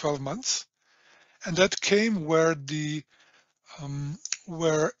 months, and that came where the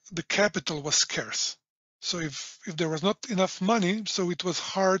capital was scarce. So if there was not enough money, so it was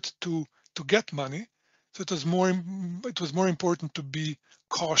hard to get money. So it was more important to be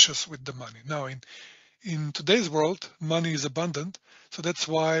cautious with the money. Now in today's world, money is abundant, so that's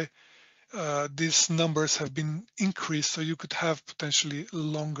why these numbers have been increased, so you could have potentially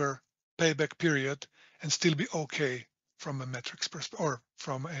longer payback period and still be okay from a metrics perspective or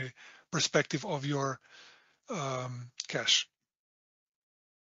from a perspective of your cash.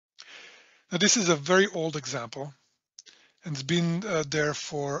 Now this is a very old example and it's been there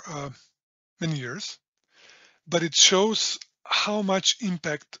for many years, but it shows how much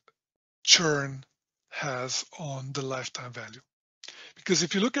impact churn has on the lifetime value. Because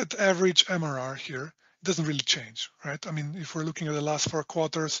if you look at average MRR here, it doesn't really change, right? I mean, if we're looking at the last 4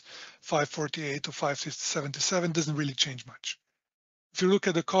 quarters, 548 to 577 doesn't really change much. If you look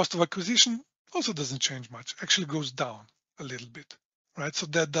at the cost of acquisition, also doesn't change much, actually goes down a little bit, right? So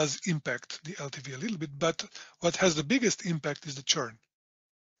that does impact the LTV a little bit, but what has the biggest impact is the churn.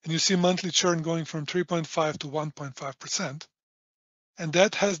 And you see monthly churn going from 3.5 to 1.5%, and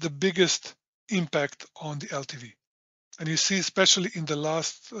that has the biggest impact on the LTV. And you see, especially in the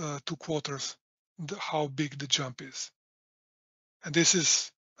last 2 quarters, how big the jump is. And this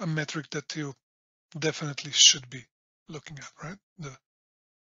is a metric that you definitely should be looking at, right?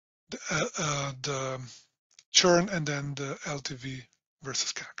 The churn and then the LTV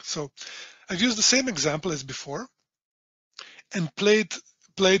versus CAC. So I've used the same example as before and played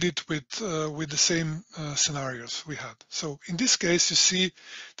it with the same scenarios we had. So in this case, you see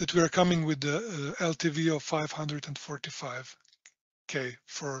that we are coming with the LTV of 545K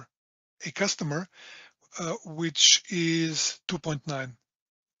for a customer, which is 2.9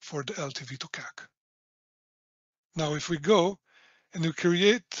 for the LTV to CAC. Now, if we go and we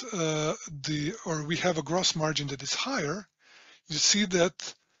create we have a gross margin that is higher, you see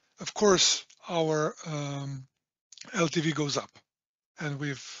that, of course, our LTV goes up, and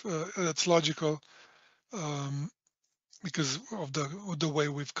that's logical because of the way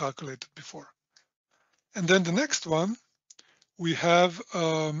we've calculated before. And then the next one, we have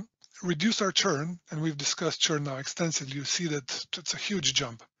reduced our churn, and we've discussed churn now extensively. You see that it's a huge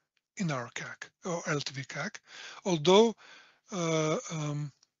jump in our CAC or LTV CAC, although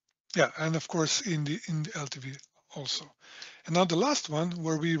and of course in the LTV also. And now the last one,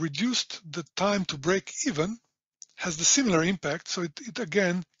 where we reduced the time to break even, has the similar impact, so it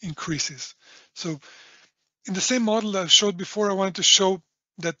again increases. So in the same model that I showed before, I wanted to show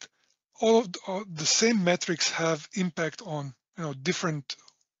that all the same metrics have impact on different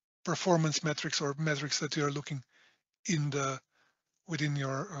performance metrics or metrics that you are looking within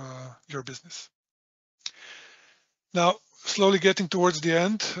your business. Now, slowly getting towards the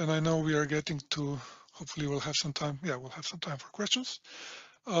end, and I know we are getting to. Hopefully, we'll have some time. Yeah, we'll have some time for questions.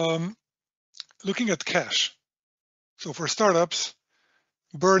 Looking at cash. So for startups,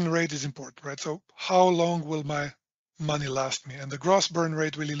 burn rate is important, right? So how long will my money last me? And the gross burn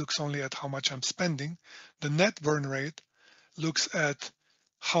rate really looks only at how much I'm spending. The net burn rate looks at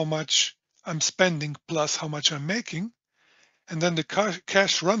how much I'm spending plus how much I'm making. And then the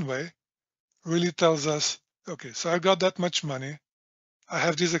cash runway really tells us, okay, so I got that much money, I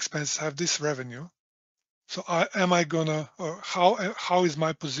have these expenses, I have this revenue. So how is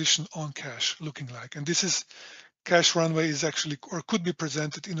my position on cash looking like? And this is cash runway is actually, or could be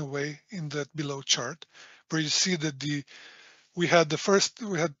presented in a way in that below chart, where you see that we had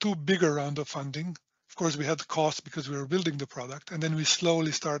two bigger round of funding. Of course, we had the cost because we were building the product, and then we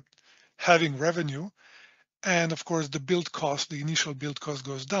slowly start having revenue. And of course, the initial build cost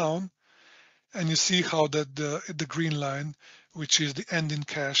goes down, and you see how that the green line, which is the ending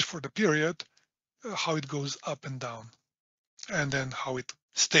cash for the period, how it goes up and down, and then how it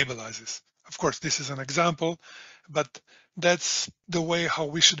stabilizes. Of course, this is an example, but that's the way how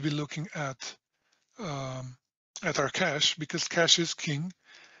we should be looking at our cash, because cash is king,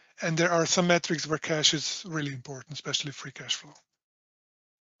 and there are some metrics where cash is really important, especially free cash flow.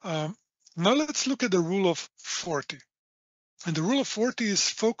 Now let's look at the rule of 40. And the rule of 40 is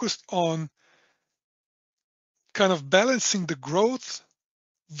focused on kind of balancing the growth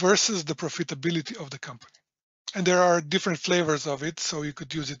versus the profitability of the company. And there are different flavors of it. So you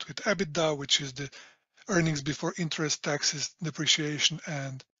could use it with EBITDA, which is the earnings before interest, taxes, depreciation,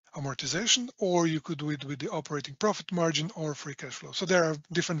 and amortization, or you could do it with the operating profit margin or free cash flow. So there are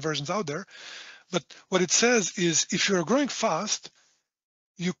different versions out there. But what it says is if you're growing fast,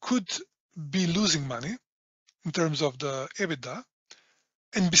 you could be losing money in terms of the EBITDA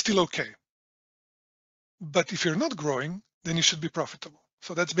and be still okay. But if you're not growing, then you should be profitable.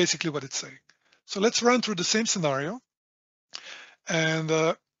 So that's basically what it's saying. So let's run through the same scenario. And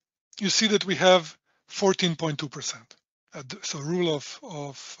you see that we have 14.2%. So rule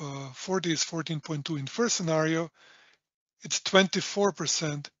of 40 is 14.2 in first scenario. It's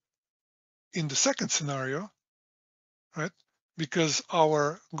 24% in the second scenario, right? Because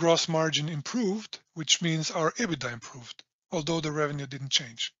our gross margin improved, which means our EBITDA improved, although the revenue didn't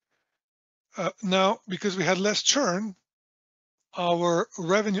change. Now, because we had less churn, our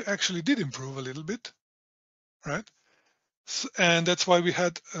revenue actually did improve a little bit, right? So, and that's why we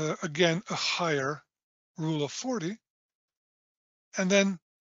had, again, a higher rule of 40. And then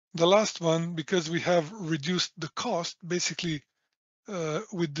the last one, because we have reduced the cost, basically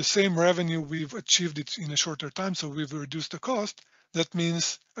with the same revenue, we've achieved it in a shorter time, so we've reduced the cost. That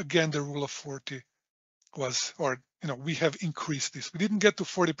means, again, the rule of 40 was, or we have increased this. We didn't get to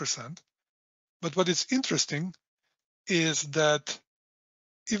 40%, but what is interesting is that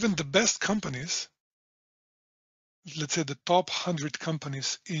even the best companies, let's say the top 100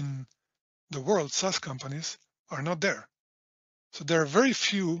 companies in the world, SaaS companies, are not there. So there are very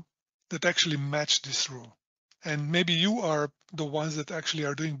few that actually match this rule. And maybe you are the ones that actually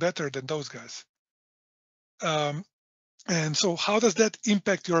are doing better than those guys. And so how does that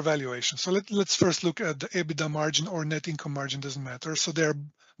impact your valuation? So let's first look at the EBITDA margin or net income margin, doesn't matter. So they're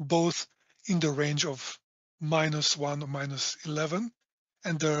both in the range of -1 or -11.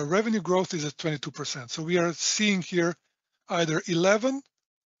 And the revenue growth is at 22%. So we are seeing here either 11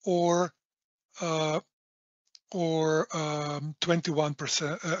 or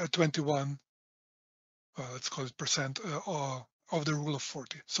 21%, 21, let's call it percent of the rule of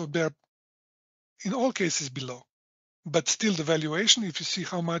 40. So they're in all cases below, but still the valuation, if you see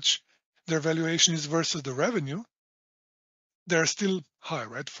how much their valuation is versus the revenue, they're still high,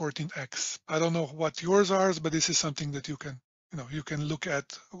 right? 14x. I don't know what yours are, but this is something that you can look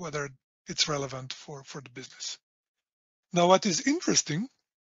at whether it's relevant for the business. Now, what is interesting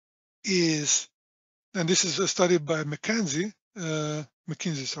is, and this is a study by McKinsey,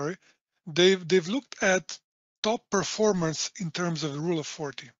 sorry, they've looked at top performance in terms of the rule of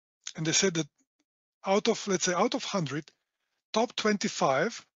 40, and they said that let's say out of 100, top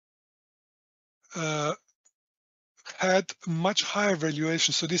 25 had much higher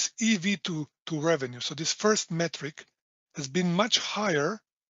valuation. So this EV to revenue, so this first metric has been much higher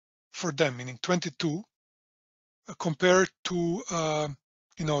for them, meaning 22, compared to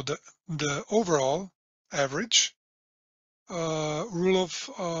the overall average rule of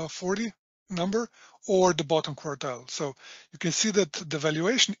 40 number or the bottom quartile. So you can see that the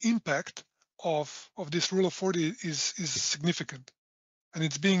valuation impact of this rule of 40 is significant, and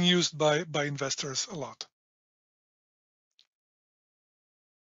it's being used by investors a lot.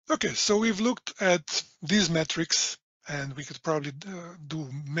 Okay, so we've looked at these metrics, and we could probably do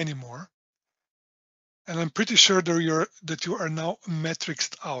many more. And I'm pretty sure that you are now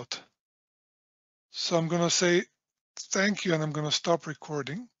metricsed out. So I'm going to say thank you, and I'm going to stop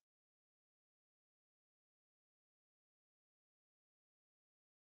recording.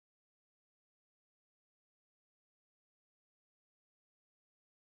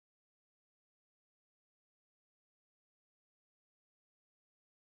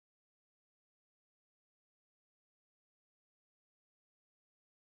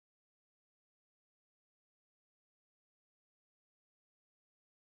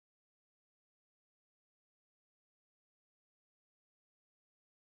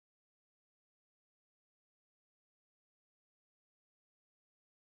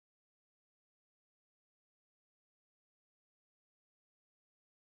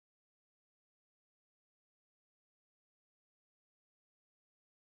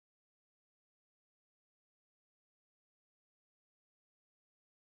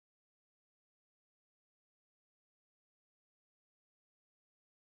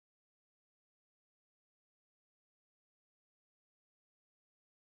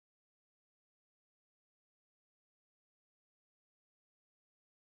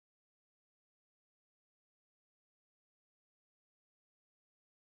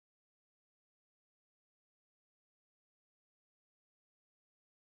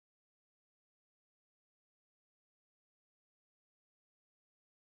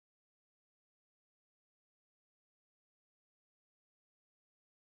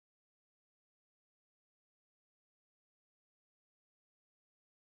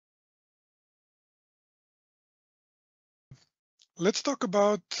 Let's talk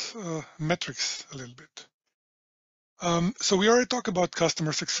about metrics a little bit. So we already talked about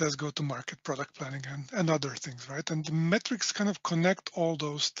customer success, go-to-market, product planning, and other things, right? And the metrics kind of connect all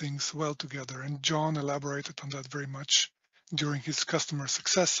those things well together. And John elaborated on that very much during his customer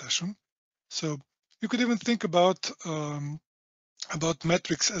success session. So you could even think about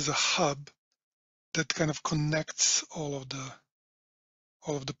metrics as a hub that kind of connects all of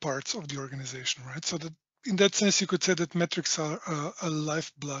the parts of the organization, right? So that in that sense, you could say that metrics are a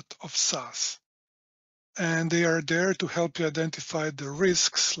lifeblood of SaaS. And they are there to help you identify the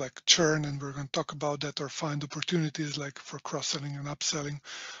risks like churn, and we're going to talk about that, or find opportunities like for cross-selling and upselling,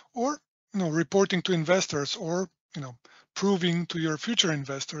 or reporting to investors, or proving to your future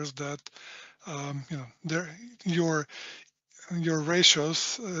investors that your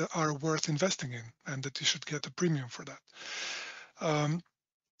ratios are worth investing in, and that you should get a premium for that.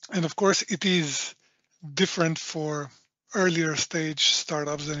 And of course, it is different for earlier stage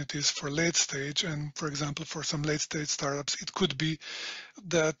startups than it is for late stage. And for example, for some late stage startups, it could be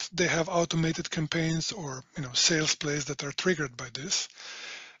that they have automated campaigns or sales plays that are triggered by this.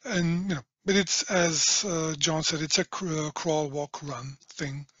 And but it's, as John said, it's a crawl, walk, run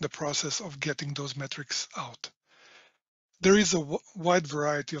thing, the process of getting those metrics out. There is a wide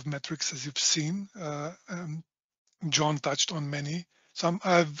variety of metrics, as you've seen. John touched on many.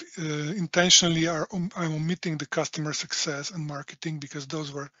 I've intentionally I'm omitting the customer success and marketing because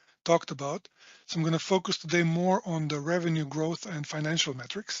those were talked about. So I'm going to focus today more on the revenue growth and financial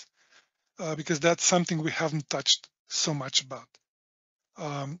metrics because that's something we haven't touched so much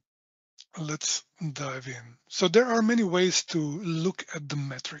about. Let's dive in. So there are many ways to look at the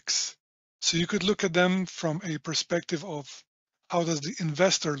metrics. So you could look at them from a perspective of how does the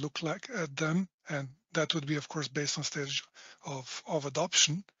investor look like at them, and that would be, of course, based on stage of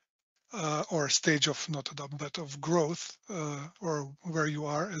adoption or stage of not adoption, but of growth or where you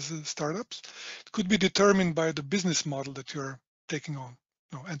are as a startups. It could be determined by the business model that you're taking on,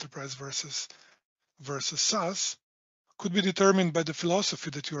 enterprise versus SaaS. Could be determined by the philosophy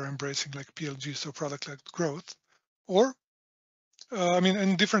that you are embracing, like PLG, so product-led growth, or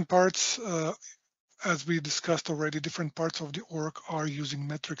in different parts. As we discussed already, different parts of the org are using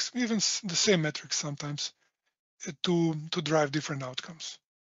metrics, even the same metrics sometimes, to drive different outcomes.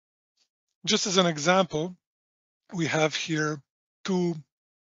 Just as an example, we have here two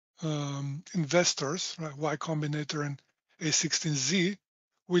investors, right, Y Combinator and A16Z,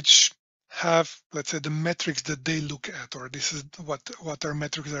 which have, let's say, the metrics that they look at, or this is what are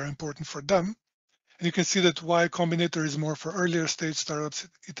metrics that are important for them. And you can see that Y Combinator is more for earlier stage startups.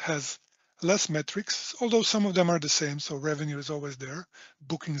 It has less metrics, although some of them are the same. So revenue is always there,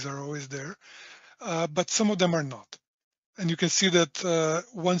 bookings are always there, but some of them are not. And you can see that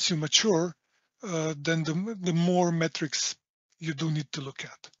once you mature, then the more metrics you do need to look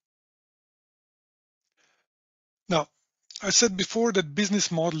at. Now, I said before that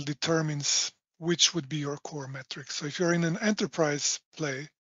business model determines which would be your core metrics. So if you're in an enterprise play,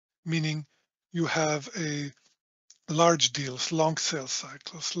 meaning you have a large deals, long sales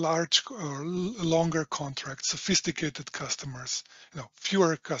cycles, large or longer contracts, sophisticated customers,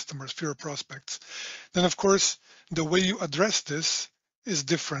 fewer customers, fewer prospects, then of course the way you address this is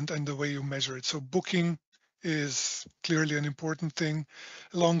different and the way you measure it. So booking is clearly an important thing.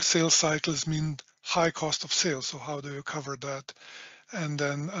 Long sales cycles mean high cost of sales. So how do you cover that? And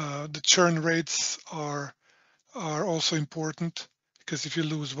then the churn rates are also important, because if you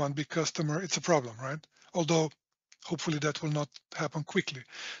lose one big customer, it's a problem, right? Although hopefully that will not happen quickly.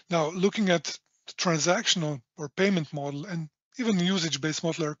 Now, looking at transactional or payment model and even usage-based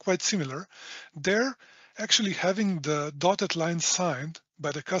model are quite similar. There, actually having the dotted line signed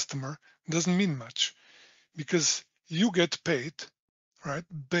by the customer doesn't mean much, because you get paid, right,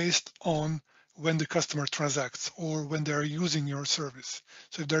 based on when the customer transacts or when they're using your service.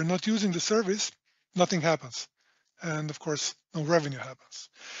 So if they're not using the service, nothing happens. And of course, no revenue happens.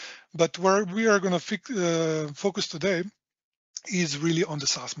 But where we are going to focus today is really on the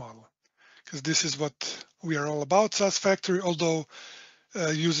SaaS model, because this is what we are all about, SaaS Factory, although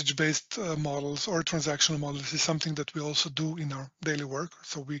usage-based models or transactional models is something that we also do in our daily work.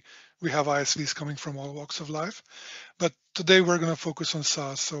 So we have ISVs coming from all walks of life. But today we're going to focus on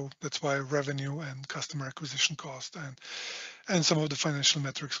SaaS, so that's why revenue and customer acquisition cost and some of the financial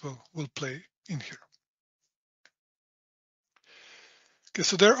metrics will play in here. Okay,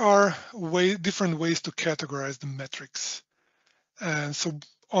 so there are different ways to categorize the metrics. And so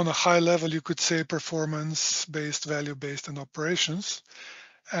on a high level, you could say performance-based, value-based, and operations.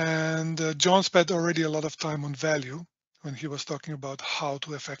 And John spent already a lot of time on value when he was talking about how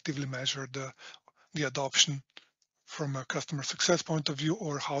to effectively measure the adoption from a customer success point of view,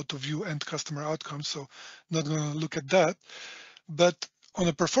 or how to view end customer outcomes. So not going to look at that. But on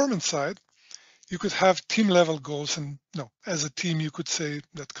the performance side, you could have team level goals, and as a team, you could say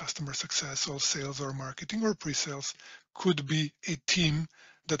that customer success or sales or marketing or pre-sales could be a team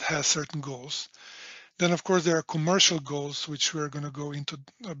that has certain goals. Then, of course, there are commercial goals, which we're going to go into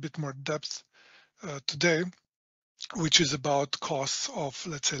a bit more depth today, which is about costs of,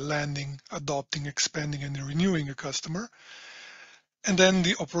 let's say, landing, adopting, expanding, and renewing a customer. And then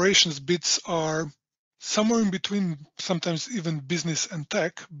the operations bits are somewhere in between, sometimes even business and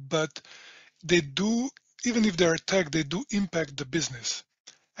tech, but they do, even if they're tech, they do impact the business.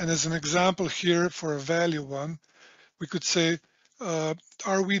 And as an example here for a value one, we could say,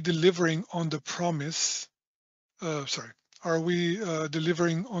 are we delivering on the promise? Are we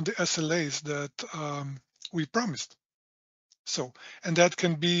delivering on the SLAs that we promised? So, and that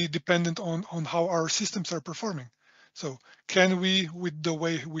can be dependent on how our systems are performing. So can we, with the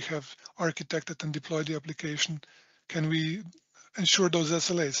way we have architected and deployed the application, can we ensure those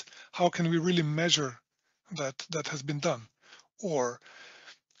SLAs? How can we really measure that has been done? Or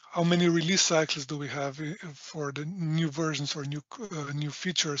how many release cycles do we have for the new versions or new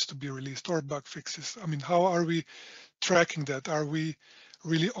features to be released, or bug fixes? I mean, how are we tracking that? Are we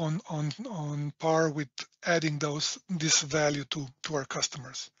really on par with adding this value to our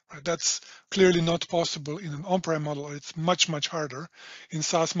customers? Right? That's clearly not possible in an on-prem model. It's much harder. In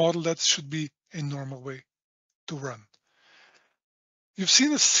SaaS model, that should be a normal way to run. You've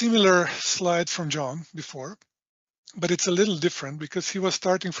seen a similar slide from John before, but it's a little different because he was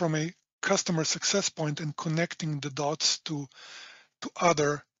starting from a customer success point and connecting the dots to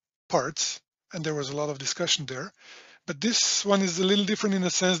other parts, and there was a lot of discussion there. But this one is a little different in the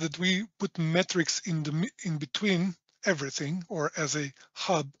sense that we put metrics in between everything, or as a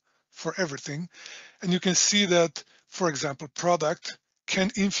hub for everything. And you can see that, for example, product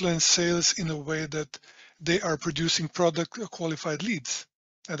can influence sales in a way that they are producing product qualified leads.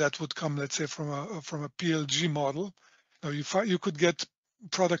 And that would come, let's say, from a PLG model. Now you could get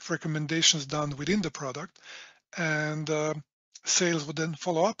product recommendations done within the product, and sales would then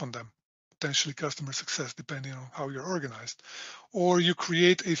follow up on them, potentially customer success, depending on how you're organized. Or you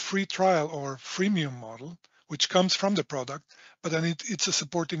create a free trial or freemium model, which comes from the product, but then it's a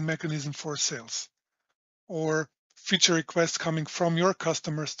supporting mechanism for sales. Or feature requests coming from your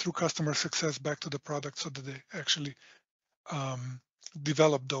customers through customer success back to the product, so that they actually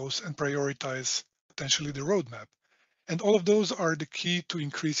develop those and prioritize potentially the roadmap. And all of those are the key to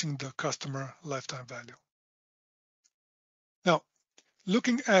increasing the customer lifetime value. Now,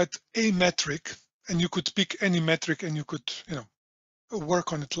 looking at a metric, and you could pick any metric and you could,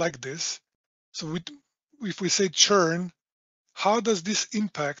 work on it like this. So if we say churn, how does this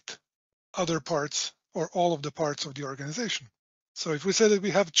impact other parts or all of the parts of the organization? So if we say that we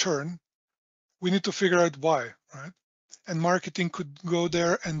have churn, we need to figure out why, right? And marketing could go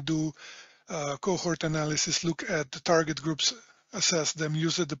there and do cohort analysis, look at the target groups, assess them,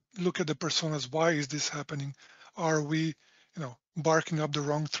 look at the personas. Why is this happening? Are we, barking up the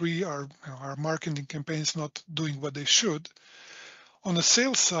wrong tree? Are our marketing campaigns not doing what they should? On the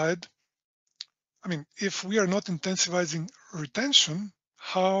sales side, I mean, if we are not intensifying retention,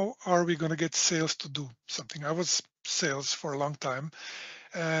 how are we going to get sales to do something? I was sales for a long time,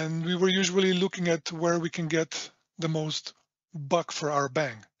 and we were usually looking at where we can get the most buck for our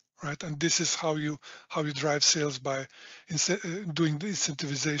bang, right? And this is how you drive sales by doing the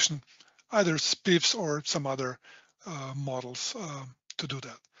incentivization, either spiffs or some other models to do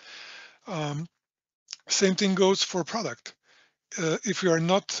that. Same thing goes for product. If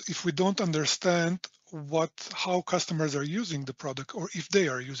we don't understand how customers are using the product, or if they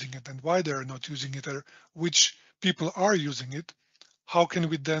are using it and why they are not using it, or which people are using it, how can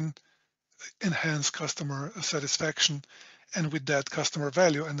we then enhance customer satisfaction, and with that customer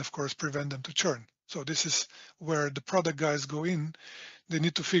value, and of course prevent them to churn? So this is where the product guys go in. They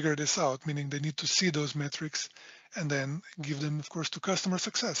need to figure this out, meaning they need to see those metrics and then give them, of course, to customer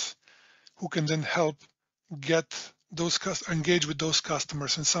success, who can then help get engage with those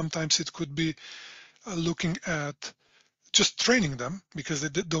customers. And sometimes it could be looking at just training them because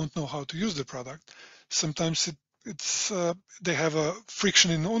they don't know how to use the product. Sometimes it's they have a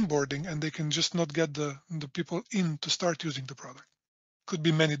friction in onboarding and they can just not get the people in to start using the product. Could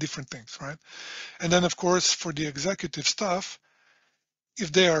be many different things, right? And then of course for the executive staff,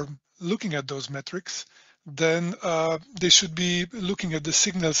 if they are looking at those metrics, then they should be looking at the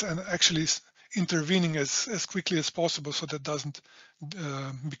signals and actually intervening as quickly as possible so that doesn't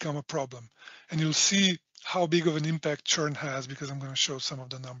become a problem. And you'll see how big of an impact churn has, because I'm going to show some of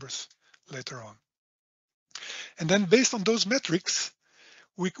the numbers later on. And then based on those metrics,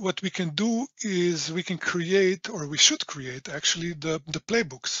 what we can do is we can create, or we should create actually, the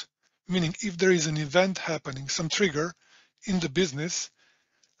playbooks. Meaning if there is an event happening, some trigger in the business,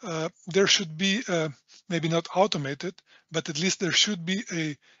 there should be, maybe not automated, but at least there should be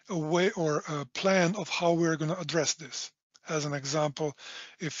a way or a plan of how we're going to address this. As an example,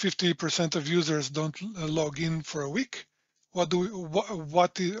 if 50% of users don't log in for a week, what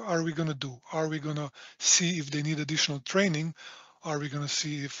are we going to do? Are we going to see if they need additional training? Are we going to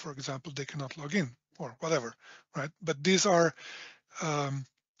see if, for example, they cannot log in or whatever, right? But these are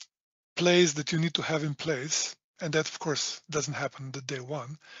plays that you need to have in place, and that of course doesn't happen the day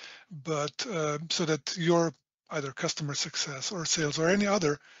one, but so that your either customer success or sales or any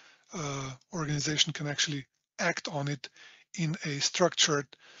other organization can actually act on it in a structured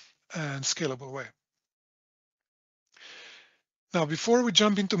and scalable way. Now, before we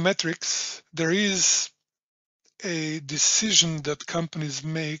jump into metrics, there is a decision that companies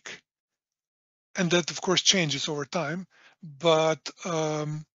make, and that of course changes over time, but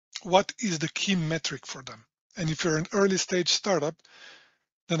what is the key metric for them? And if you're an early stage startup,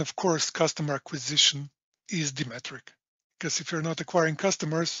 then of course customer acquisition is the metric. Because if you're not acquiring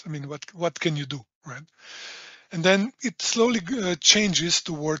customers, I mean, what can you do, right? And then it slowly changes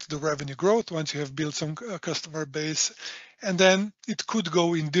towards the revenue growth once you have built some customer base. And then it could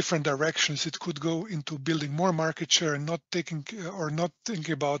go in different directions. It could go into building more market share and not thinking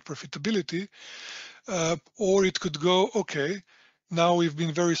about profitability. Or it could go, okay, now we've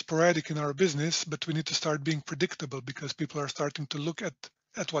been very sporadic in our business, but we need to start being predictable because people are starting to look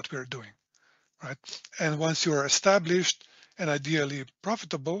at what we're doing, right? And once you are established and ideally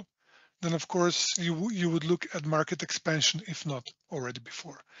profitable, then of course you would look at market expansion, if not already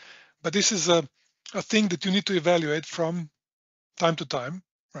before. But this is a thing that you need to evaluate from time to time,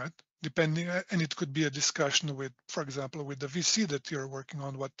 right? Depending, and it could be a discussion with, for example, with the VC that you're working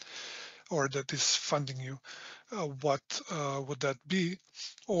on, or that is funding you, what would that be?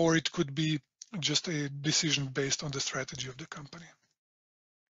 Or it could be just a decision based on the strategy of the company.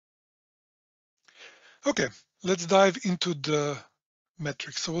 Okay, let's dive into the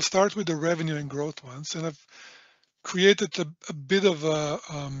metrics. So we'll start with the revenue and growth ones, and I've created a bit of a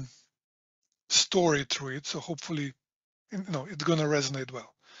story through it, so hopefully it's going to resonate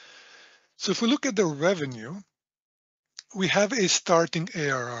well. So if we look at the revenue, we have a starting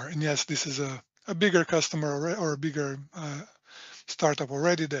ARR, and yes, this is a bigger customer or a bigger startup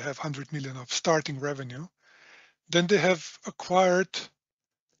already. They have 100 million of starting revenue. Then they have acquired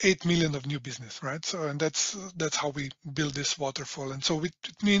 8 million of new business, right? So, and that's how we build this waterfall. And so it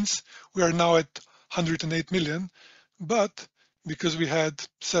means we are now at 108 million, but because we had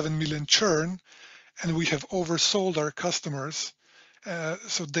 7 million churn and we have oversold our customers,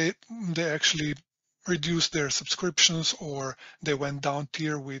 so they actually reduced their subscriptions or they went down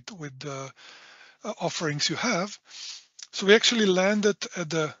tier with the offerings you have. So we actually landed at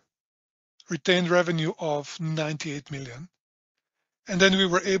the retained revenue of 98 million. And then we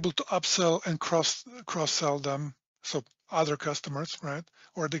were able to upsell and cross-sell them, so other customers, right,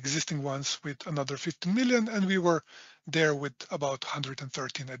 or the existing ones with another 15 million, and we were there with about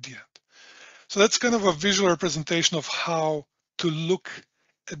 113 at the end. So that's kind of a visual representation of how to look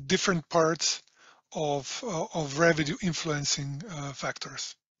at different parts of revenue influencing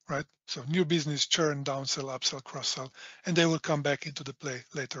factors, right? So new business, churn, downsell, upsell, cross-sell, and they will come back into the play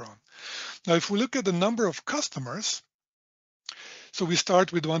later on. Now, if we look at the number of customers, so we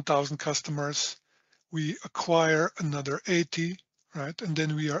start with 1,000 customers, we acquire another 80, right? And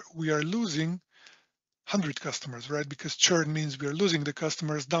then we are losing 100 customers, right? Because churn means we are losing the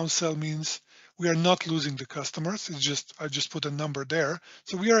customers. Downsell means we are not losing the customers. It's just, I just put a number there.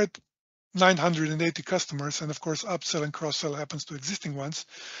 So we are at 980 customers. And of course, upsell and cross-sell happens to existing ones.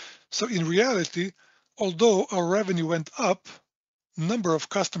 So in reality, although our revenue went up, number of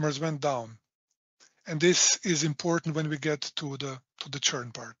customers went down. And this is important when we get to the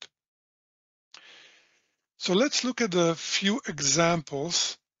churn part. So let's look at a few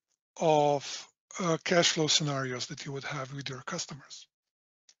examples of cash flow scenarios that you would have with your customers.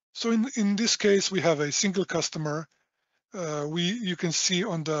 So in this case, we have a single customer. You can see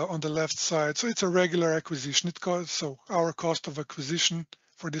on the left side. So it's a regular acquisition. So our cost of acquisition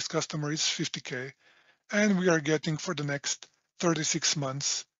for this customer is 50K, and we are getting for the next 36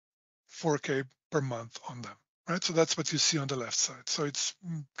 months 4K per month on them. Right. So that's what you see on the left side. So it's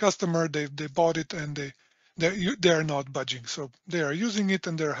customer. They bought it and they are not budging. So they are using it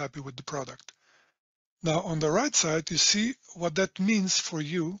and they're happy with the product. Now on the right side, you see what that means for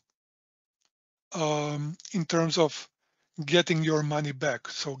you in terms of getting your money back.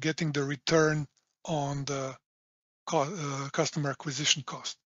 So getting the return on the customer acquisition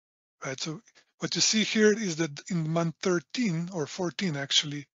cost. Right. So what you see here is that in month 13 or 14,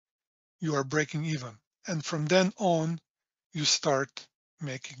 actually, you are breaking even. And from then on, you start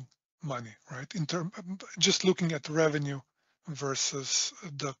making money, right? Just looking at revenue versus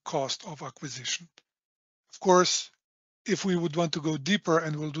the cost of acquisition. Of course, if we would want to go deeper,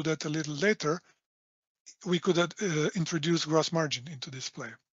 and we'll do that a little later, we could introduce gross margin into this play,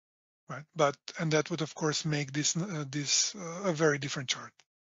 right? And that would of course make this a very different chart.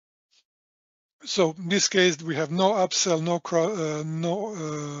 So in this case, we have no upsell, no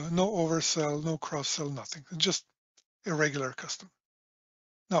oversell, no cross-sell, nothing. Just a regular customer.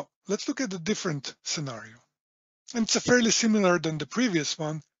 Now, let's look at a different scenario. And it's a fairly similar than the previous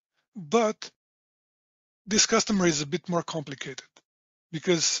one, but this customer is a bit more complicated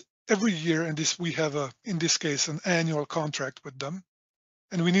because every year, and we have in this case, an annual contract with them,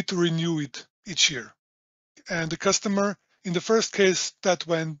 and we need to renew it each year. And the customer, in the first case, that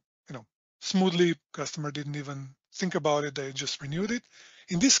went, smoothly. Customer didn't even think about it; they just renewed it.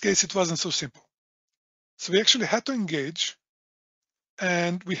 In this case, it wasn't so simple. So we actually had to engage,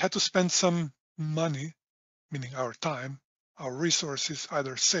 and we had to spend some money, meaning our time, our resources,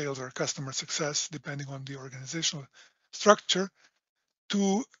 either sales or customer success, depending on the organizational structure,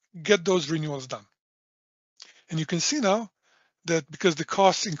 to get those renewals done. And you can see now that because the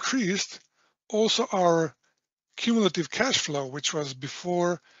costs increased, also our cumulative cash flow, which was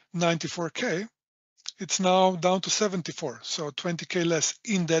before 94K, it's now down to 74, so 20K less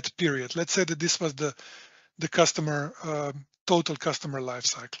in that period. Let's say that this was the customer total customer life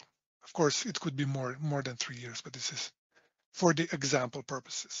cycle. Of course, it could be more than 3 years, but this is for the example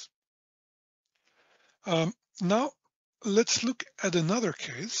purposes. Now, let's look at another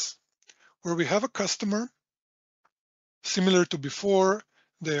case where we have a customer similar to before.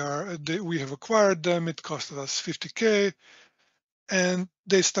 We have acquired them. It costed us 50K, and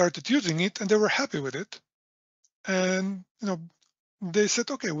they started using it, and they were happy with it. And they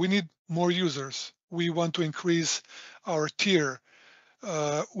said, okay, we need more users. We want to increase our tier.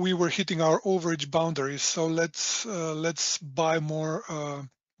 We were hitting our overage boundaries, so let's buy more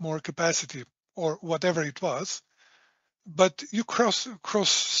capacity or whatever it was. But you cross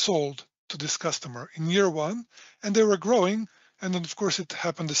sold to this customer in year one, and they were growing. And then of course it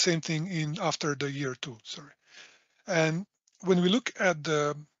happened the same thing after the year two. Sorry. And when we look at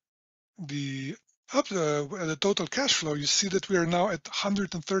the total cash flow, you see that we are now at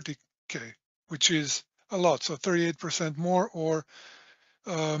 130K, which is a lot. So 38% more, or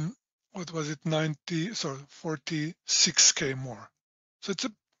what was it, 46K more. So it's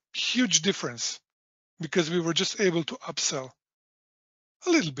a huge difference because we were just able to upsell a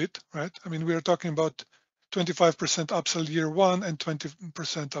little bit, right? I mean, we are talking about 25% upsell year one and 20%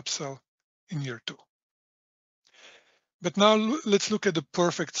 upsell in year two. But now let's look at the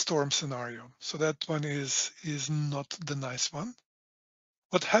perfect storm scenario. So that one is not the nice one.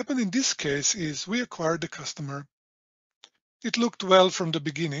 What happened in this case is we acquired the customer. It looked well from the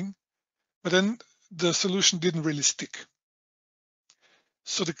beginning, but then the solution didn't really stick.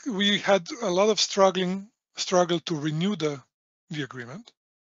 So we had a lot of struggle to renew the agreement,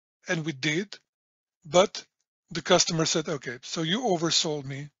 and we did. But the customer said, "Okay, so you oversold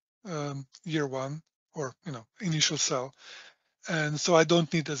me year one, or initial sell, and so I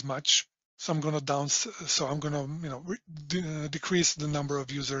don't need as much. So I'm going to So I'm going to decrease the number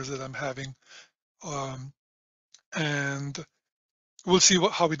of users that I'm having, and we'll see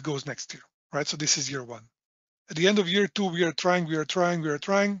how it goes next year, right? So this is year one. At the end of year two, we are trying.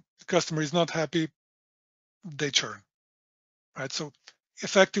 The customer is not happy. They churn, right? So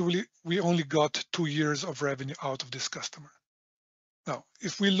effectively, we only got 2 years of revenue out of this customer. Now,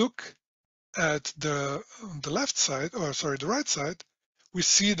 if we look at the left side, or sorry, the right side, we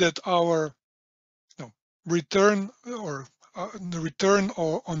see that our return, or the return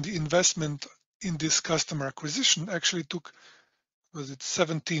on the investment in this customer acquisition actually took, was it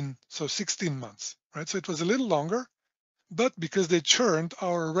 16 months, right? So it was a little longer, but because they churned,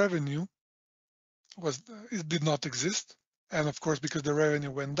 our revenue it did not exist. And of course, because the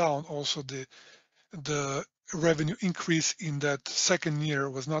revenue went down, also the revenue increase in that second year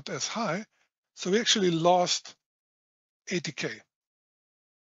was not as high. So we actually lost 80K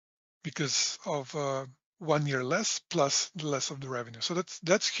because of 1 year less plus the less of the revenue. So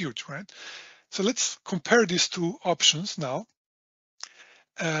that's huge, right? So let's compare these two options now.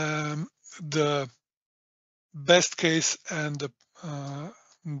 The best case and the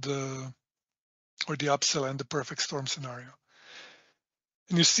upsell and the perfect storm scenario.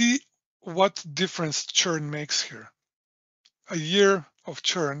 And you see what difference churn makes here. A year of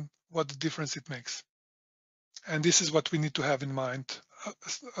churn, what the difference it makes. And this is what we need to have in mind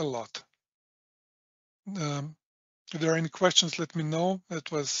a lot. If there are any questions, let me know. That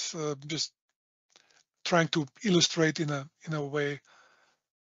was just trying to illustrate in a way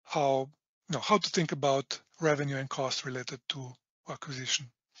how to think about revenue and cost related to acquisition.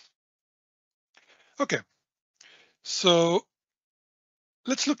 Okay, so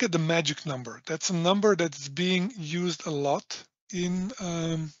let's look at the magic number. That's a number that's being used a lot in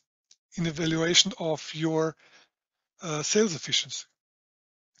evaluation of your sales efficiency.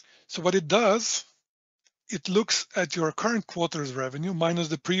 So what it does, it looks at your current quarter's revenue minus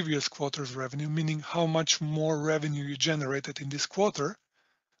the previous quarter's revenue, meaning how much more revenue you generated in this quarter,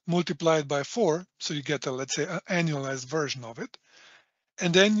 multiplied by 4, so you get let's say, an annualized version of it,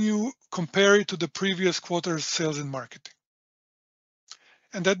 and then you compare it to the previous quarter's sales and marketing.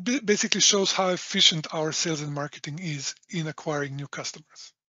 And that basically shows how efficient our sales and marketing is in acquiring new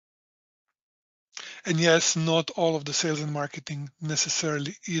customers. And yes, not all of the sales and marketing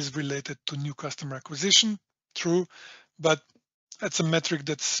necessarily is related to new customer acquisition, true, but that's a metric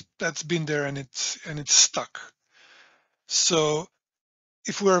that's been there and it's stuck. So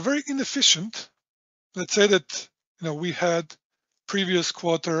if we are very inefficient, let's say that we had previous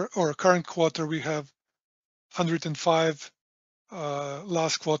quarter or current quarter we have 105,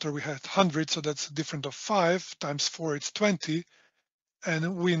 last quarter we had 100, so that's a difference of 5 times 4, it's 20,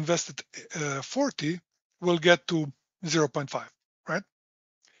 and we invested 40, we'll get to 0.5, right?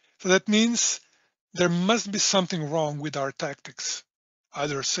 So that means there must be something wrong with our tactics,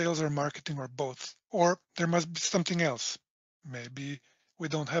 either sales or marketing or both, or there must be something else. Maybe we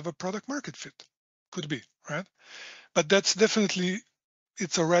don't have a product market fit. Could be, right? But that's definitely,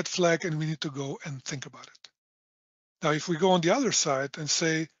 it's a red flag and we need to go and think about it. Now, if we go on the other side and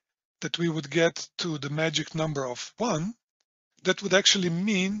say that we would get to the magic number of 1, that would actually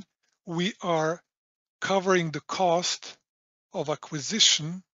mean we are covering the cost of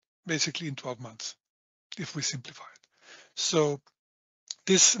acquisition basically in 12 months, if we simplify it. So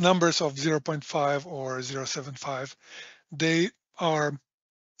these numbers of 0.5 or 0.75, they are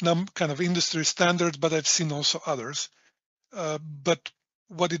kind of industry standards, but I've seen also others. But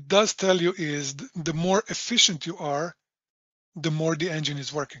what it does tell you is the more efficient you are, the more the engine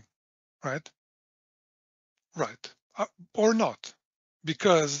is working, right? Right. Or not,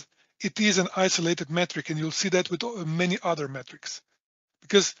 because it is an isolated metric, and you'll see that with many other metrics.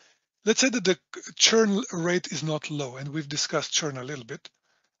 Because let's say that the churn rate is not low, and we've discussed churn a little bit.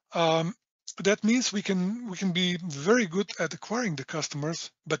 that means we can be very good at acquiring the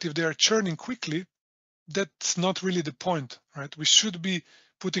customers, but if they are churning quickly, that's not really the point, right? We should be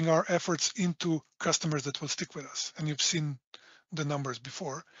putting our efforts into customers that will stick with us, and you've seen the numbers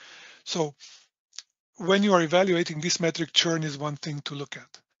before. So when you are evaluating this metric, churn is one thing to look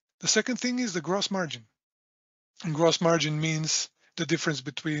at. The second thing is the gross margin. And gross margin means the difference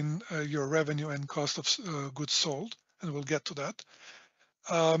between your revenue and cost of goods sold, and we'll get to that.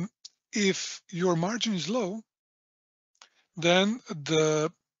 If your margin is low, then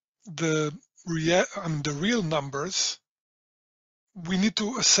the the real numbers, we need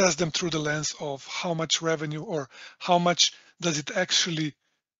to assess them through the lens of how much revenue, or how much does it actually,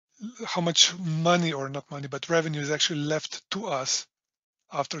 how much money, or not money, but revenue is actually left to us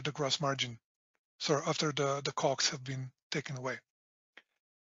after the gross margin, so after the COGS have been taken away.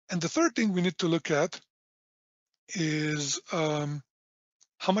 And the third thing we need to look at is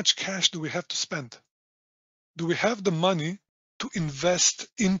how much cash do we have to spend? Do we have the money to invest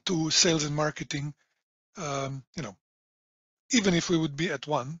into sales and marketing, even if we would be at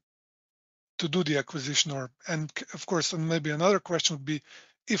one, to do the acquisition? And of course, and maybe another question would be,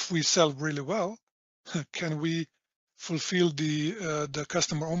 if we sell really well, can we fulfill the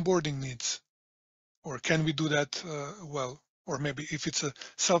customer onboarding needs, or can we do that well? Or maybe if it's a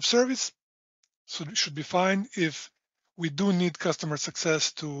self-service, so it should be fine. If we do need customer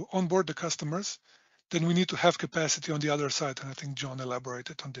success to onboard the customers, then we need to have capacity on the other side, and I think John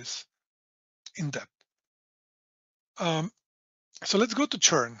elaborated on this in depth. So let's go to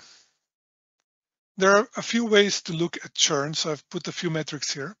churn. There are a few ways to look at churn, so I've put a few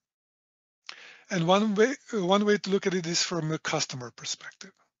metrics here. And one way to look at it is from a customer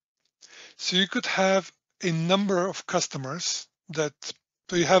perspective. So you could have a number of customers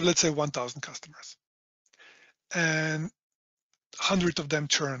so you have, let's say, 1,000 customers, and 100 of them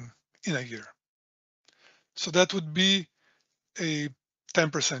churn in a year. So that would be a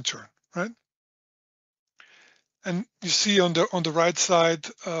 10% churn, right? And you see on the right side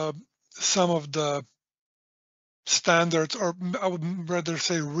some of the standards, or I would rather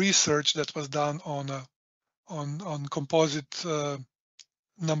say research, that was done on composite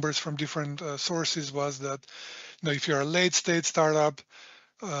numbers from different sources, was that if you're a late stage startup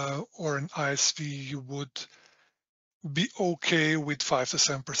or an ISV, you would be okay with 5 to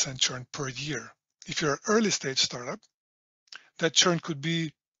 7% churn per year. If you're an early stage startup, that churn could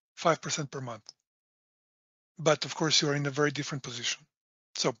be 5% per month. But of course, you're in a very different position.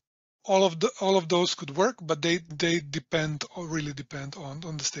 So all of those could work, but they really depend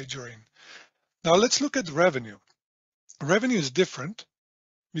on the stage you're in. Now let's look at revenue. Revenue is different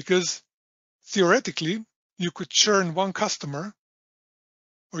because theoretically you could churn one customer,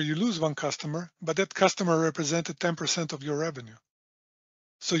 or you lose one customer, but that customer represented 10% of your revenue.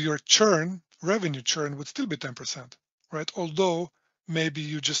 So your revenue churn would still be 10%, right? Although maybe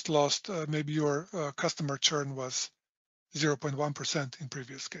you just lost, maybe your customer churn was 0.1% in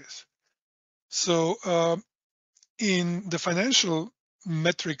previous case. So in the financial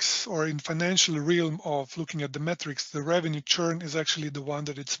metrics, or in financial realm of looking at the metrics, the revenue churn is actually the one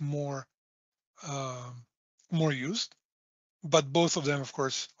that it's more used, but both of them, of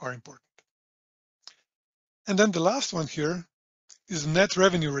course, are important. And then the last one here is net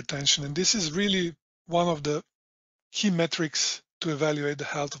revenue retention, and this is really one of the key metrics to evaluate the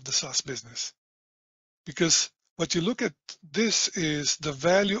health of the SaaS business, because what you look at this is the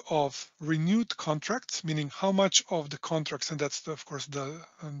value of renewed contracts, meaning how much of the contracts, and that's of course the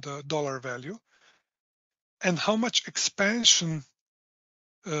dollar value, and how much expansion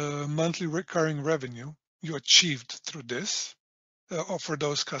monthly recurring revenue you achieved through this or for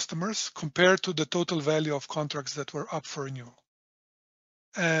those customers, compared to the total value of contracts that were up for renewal.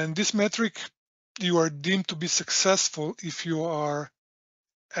 And this metric, you are deemed to be successful if you are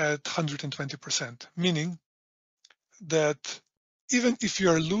at 120%, meaning that even if you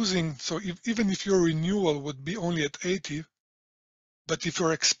are losing, so even if your renewal would be only at 80, but if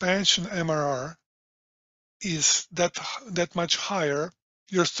your expansion MRR is that much higher,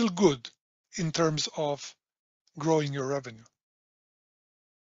 you're still good in terms of growing your revenue.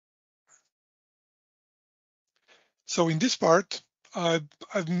 So in this part, I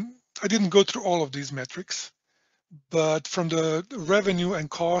didn't go through all of these metrics, but from the revenue and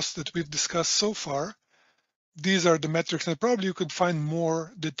cost that we've discussed so far, these are the metrics, and probably you could find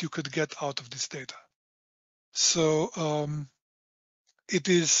more that you could get out of this data. So it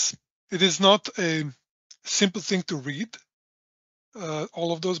is not a simple thing to read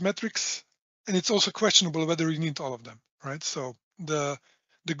all of those metrics, and it's also questionable whether you need all of them, right? So the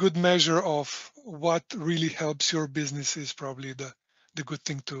good measure of what really helps your business is probably the good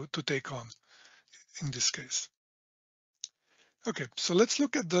thing to take on. in this case. Okay, so let's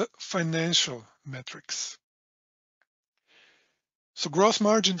look at the financial metrics. So gross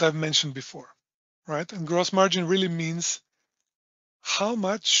margin I've mentioned before, right? And gross margin really means how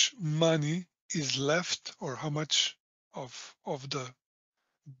much money is left, or how much of the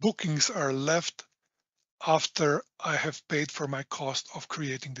bookings are left after I have paid for my cost of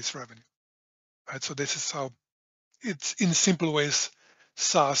creating this revenue, right? So this is how it's, in simple ways,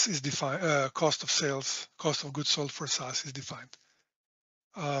 SaaS is defined. Cost of sales, cost of goods sold for SaaS is defined.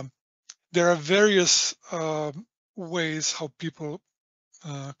 There are various ways how people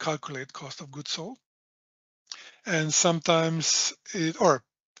calculate cost of goods sold, and sometimes or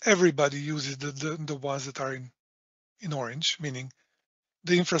everybody uses the ones that are in orange, meaning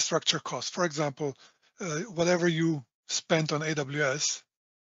the infrastructure cost. For example, whatever you spent on AWS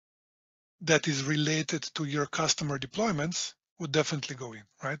that is related to your customer deployments would definitely go in,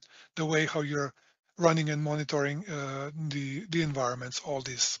 right? The way how you're running and monitoring the environments, all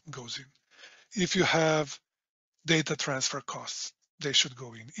this goes in. If you have data transfer costs, they should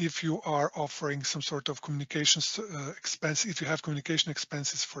go in. If you are offering some sort of communications expense, if you have communication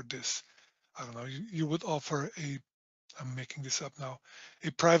expenses for this, I don't know, you would offer I'm making this up now,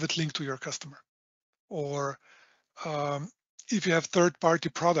 a private link to your customer. Or if you have third-party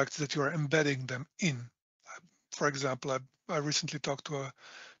products that you are embedding them in. For example, I recently talked to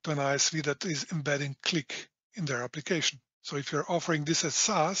an ISV that is embedding Click in their application. So if you're offering this as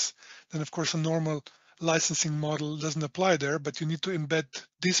SaaS, then of course a normal licensing model doesn't apply there, but you need to embed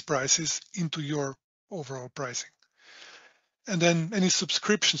these prices into your overall pricing. And then any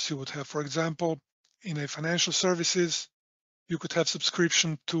subscriptions you would have, for example, in a financial services, you could have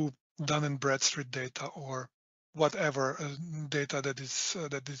subscription to Dun & Bradstreet data, or whatever data that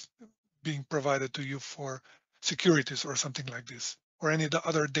is being provided to you for securities or something like this, or any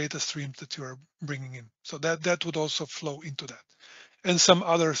other data streams that you are bringing in. So that would also flow into that. And some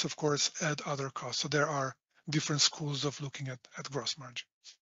others, of course, add other costs. So there are different schools of looking at gross margin.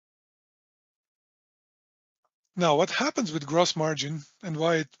 Now, what happens with gross margin and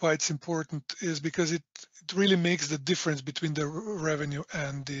why it's important is because it really makes the difference between the revenue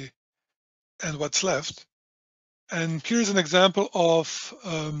and what's left. And here's an example of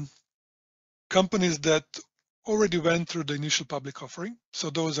companies that already went through the initial public offering.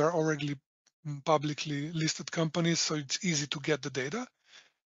 So those are already publicly listed companies, so it's easy to get the data.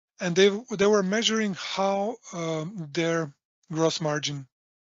 And they were measuring how their gross margin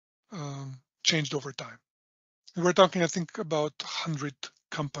changed over time. And we're talking, I think, about 100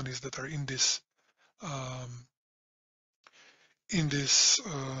 companies that are in this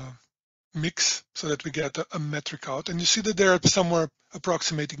mix, so that we get a metric out. And you see that they're somewhere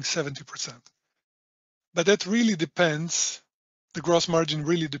approximating 70%. But that really depends, the gross margin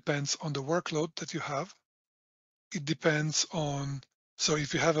really depends on the workload that you have. It depends on, so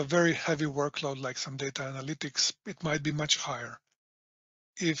if you have a very heavy workload like some data analytics, it might be much higher.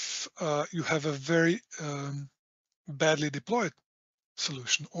 If you have a very badly deployed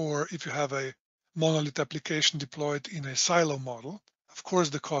solution, or if you have a monolith application deployed in a silo model, of course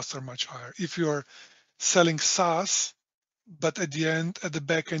the costs are much higher. If you're selling SaaS, but at the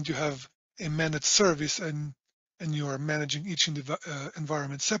back end, you have a managed service and you are managing each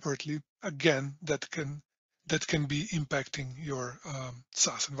environment separately, again, that can be impacting your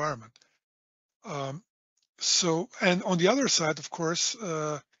SaaS environment. And on the other side, of course,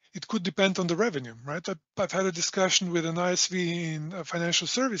 it could depend on the revenue, right? I've had a discussion with an ISV in financial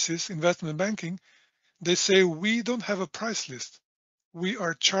services, investment banking. They say, we don't have a price list. We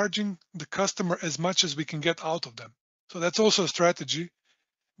are charging the customer as much as we can get out of them. So that's also a strategy,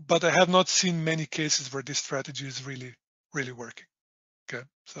 but I have not seen many cases where this strategy is really, really working. Okay,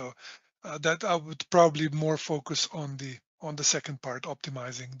 so that I would probably more focus on the second part,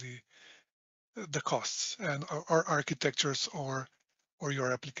 optimizing the costs and or architectures or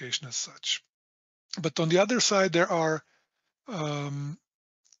your application as such. But on the other side, there are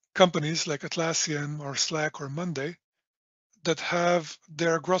companies like Atlassian or Slack or Monday that have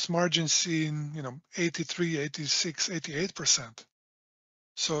their gross margins in 83, 86, 88%.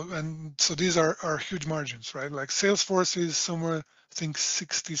 So these are huge margins, right? Like Salesforce is somewhere, I think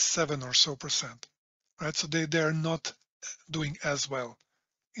 67 or so percent, right? So they are not doing as well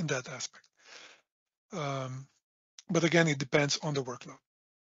in that aspect. But again, it depends on the workload.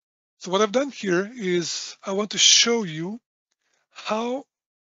 So what I've done here is I want to show you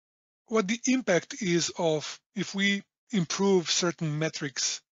what the impact is of if we improve certain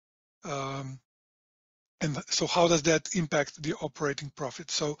metrics. And so how does that impact the operating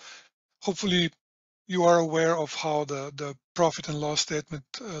profit? So hopefully you are aware of how the profit and loss statement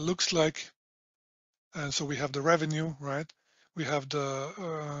looks like. And so we have the revenue, right? We have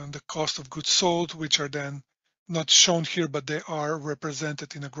the cost of goods sold, which are then not shown here, but they are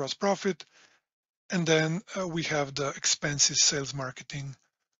represented in a gross profit. And then we have the expenses, sales, marketing,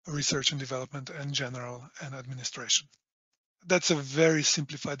 research and development, and general and administration. That's a very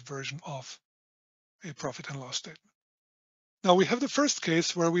simplified version of a profit and loss statement. Now we have the first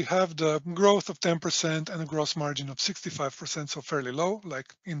case where we have the growth of 10% and a gross margin of 65%, so fairly low,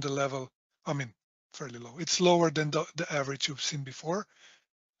 like in the level, I mean, fairly low. It's lower than the average you've seen before.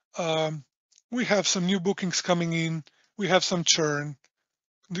 We have some new bookings coming in. We have some churn.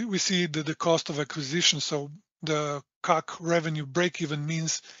 We see the cost of acquisition. So the CAC revenue break even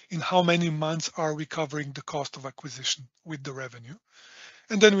means in how many months are we covering the cost of acquisition with the revenue.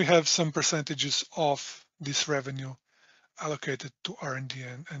 And then we have some percentages of this revenue allocated to R&D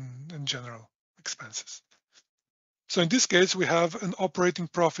and general expenses. So in this case, we have an operating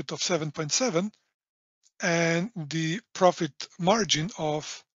profit of 7.7 and the profit margin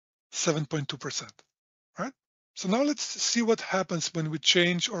of 7.2%, right? So now let's see what happens when we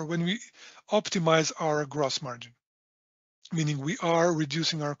change or when we optimize our gross margin, meaning we are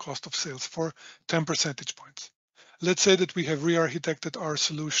reducing our cost of sales for 10 percentage points. Let's say that we have re-architected our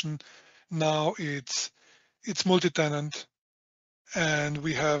solution. Now it's multi-tenant, and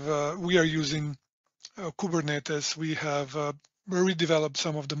we are using Kubernetes. We have redeveloped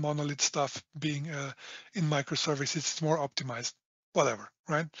some of the monolith stuff being in microservices. It's more optimized, whatever,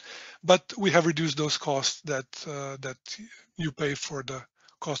 right? But we have reduced those costs that you pay for the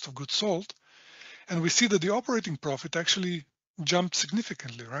cost of goods sold, and we see that the operating profit actually jumped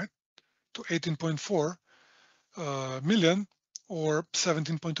significantly, right, to 18.4 million or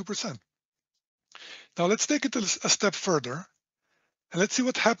 17.2%. Now let's take it a step further. And let's see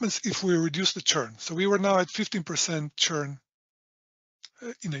what happens if we reduce the churn. So we were now at 15% churn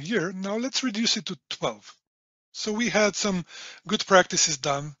in a year. Now let's reduce it to 12. So we had some good practices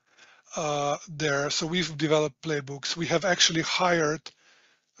done there. So we've developed playbooks. We have actually hired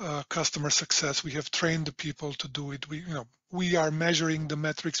customer success. We have trained the people to do it. We are measuring the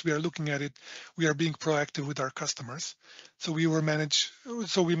metrics. We are looking at it. We are being proactive with our customers. So we managed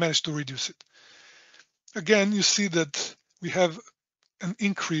to reduce it. Again, you see that we have an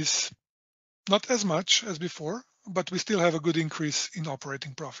increase, not as much as before, but we still have a good increase in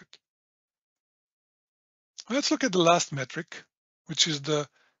operating profit. Let's look at the last metric, which is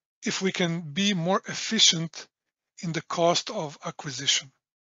if we can be more efficient in the cost of acquisition.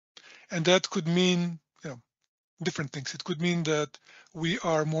 And that could mean different things. It could mean that we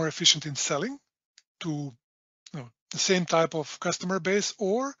are more efficient in selling to the same type of customer base,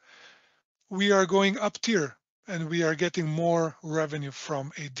 or we are going up tier and we are getting more revenue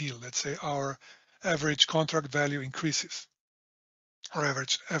from a deal. Let's say our average contract value increases, or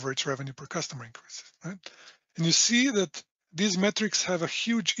average revenue per customer increases, right? And you see that these metrics have a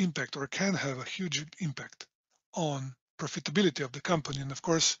huge impact, or can have a huge impact on profitability of the company. And of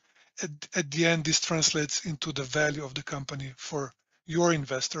course, at the end, this translates into the value of the company for your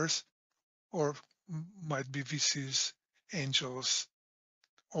investors, or might be VCs, angels,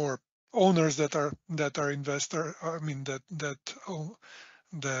 or owners that are investor. I mean that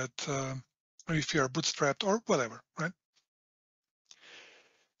if you are bootstrapped or whatever, right?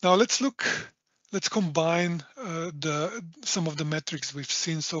 Now let's combine some of the metrics we've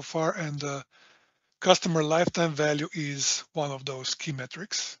seen so far, and customer lifetime value is one of those key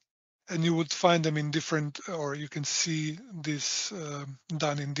metrics. And you would find them in different, or you can see this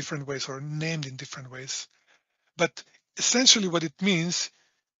done in different ways or named in different ways. But essentially what it means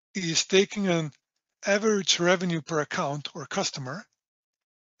is taking an average revenue per account or customer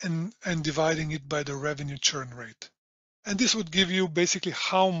and dividing it by the revenue churn rate. And this would give you basically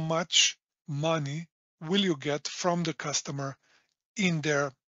how much money will you get from the customer in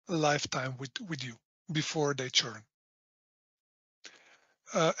their lifetime with you before they churn.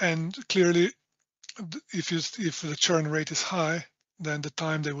 And clearly, if the churn rate is high, then the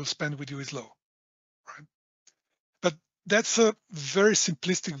time they will spend with you is low, right? But that's a very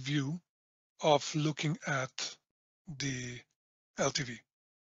simplistic view of looking at the LTV.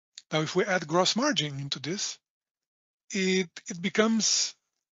 Now, if we add gross margin into this, it becomes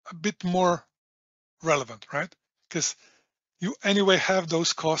a bit more relevant, right? Because you anyway have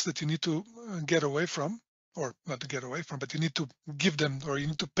those costs that you need to get away from, or not to get away from, but you need to give them, or you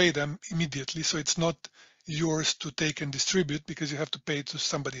need to pay them immediately. So it's not yours to take and distribute, because you have to pay it to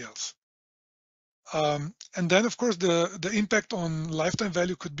somebody else. And then, of course, the impact on lifetime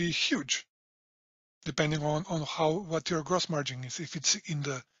value could be huge, depending on what your gross margin is. If it's in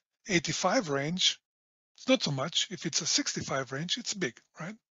the 85 range, it's not so much. If it's a 65 range, it's big,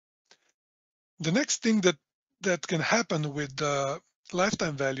 right? The next thing that can happen with the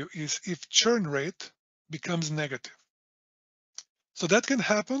lifetime value is if churn rate becomes negative. So that can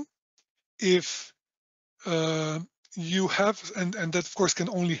happen if you have, and that of course can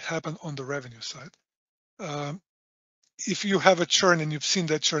only happen on the revenue side. Um, if you have a churn and you've seen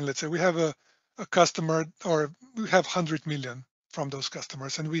that churn, let's say we have a customer, or we have 100 million from those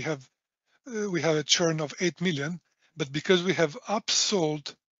customers, and we have a churn of 8 million, but because we have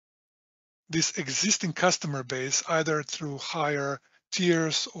upsold this existing customer base either through higher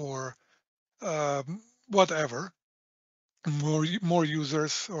tiers or whatever, more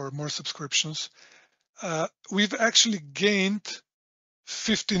users or more subscriptions, we've actually gained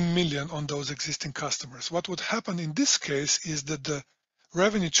 15 million on those existing customers. What would happen in this case is that the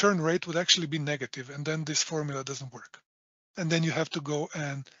revenue churn rate would actually be negative, and then this formula doesn't work. And then you have to go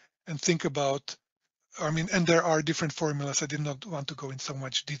and think about, I mean, and there are different formulas. I did not want to go in so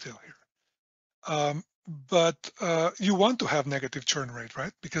much detail here. But you want to have negative churn rate,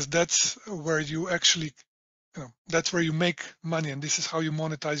 right? Because that's where you actually, that's where you make money, and this is how you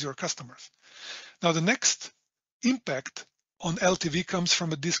monetize your customers. Now, the next impact on LTV comes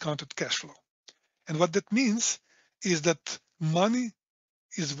from a discounted cash flow. And what that means is that money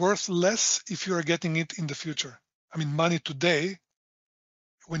is worth less if you are getting it in the future. I mean, money today,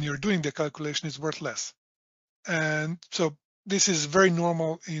 when you're doing the calculation, is worth less. And so this is very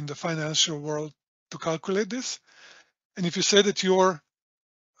normal in the financial world to calculate this. And if you say that your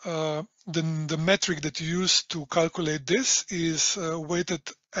the metric that you use to calculate this is weighted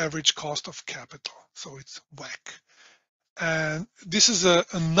average cost of capital, so it's WACC. And this is a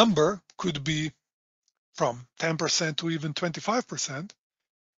number, could be from 10% to even 25%,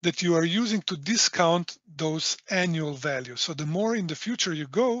 that you are using to discount those annual values. So the more in the future you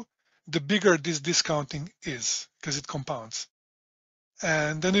go, the bigger this discounting is, because it compounds.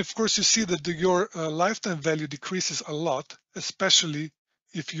 And then, of course, you see that your lifetime value decreases a lot, especially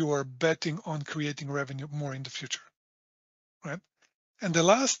if you are betting on creating revenue more in the future, right? And the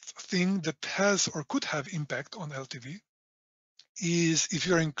last thing that has or could have impact on LTV is if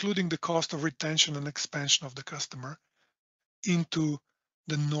you're including the cost of retention and expansion of the customer into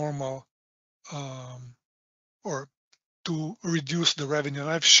the normal, or to reduce the revenue. And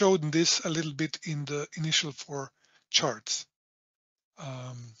I've shown this a little bit in the initial 4 charts.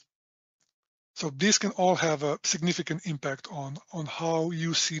 So these can all have a significant impact on how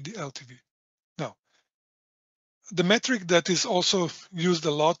you see the LTV. Now, the metric that is also used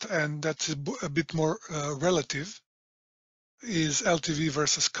a lot, and that's a bit more relative, is LTV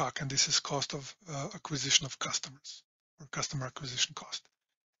versus CAC, and this is cost of acquisition of customers, or customer acquisition cost.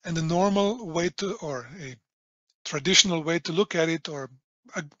 And the normal way to, or a traditional way to look at it, or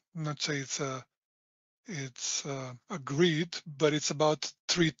not say it's agreed, but it's about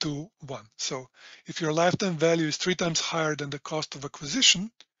 3 to 1. So if your lifetime value is 3 times higher than the cost of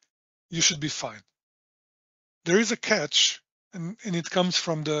acquisition, you should be fine. There is a catch, and it comes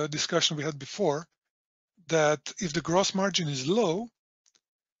from the discussion we had before, that if the gross margin is low,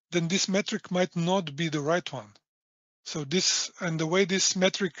 then this metric might not be the right one. So this, and the way this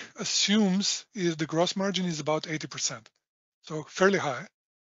metric assumes is the gross margin is about 80%, so fairly high.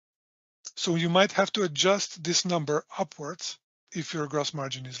 So you might have to adjust this number upwards if your gross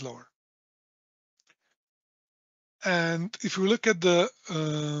margin is lower. And if we look at the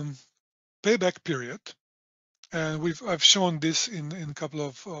payback period, and I've shown this in a couple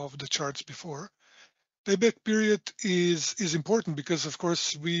of the charts before, payback period is important because, of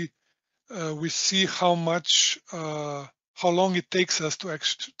course, we see how long it takes us to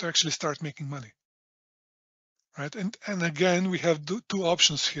actually start making money, right? And again, we have two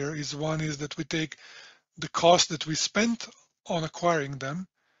options here. One is that we take the cost that we spent on acquiring them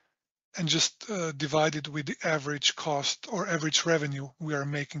and just divide it with the average cost or average revenue we are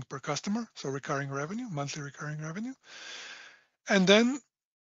making per customer, so recurring revenue, monthly recurring revenue. And then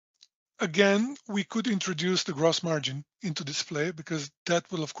again, we could introduce the gross margin into display, because that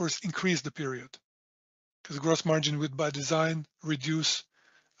will, of course, increase the period, because gross margin would, by design, reduce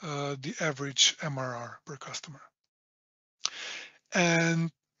the average MRR per customer. And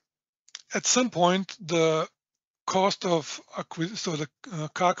at some point, the cost of acquisition, so the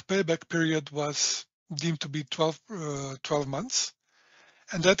CAC payback period was deemed to be 12 months,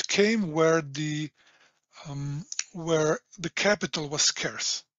 and that came where the capital was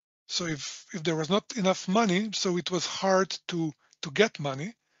scarce. So if there was not enough money, so it was hard to get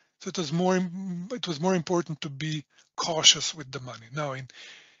money. So it was more important to be cautious with the money. Now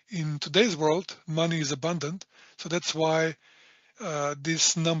in today's world, money is abundant, so that's why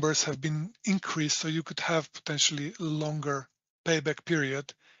these numbers have been increased, so you could have potentially longer payback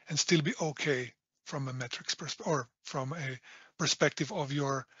period and still be okay from a metrics or from a perspective of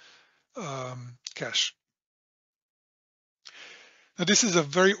your cash. Now, this is a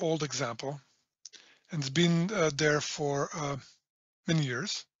very old example, and it's been there for many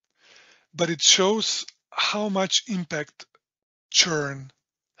years, but it shows how much impact churn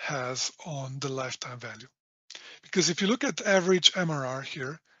has on the lifetime value. Because if you look at average MRR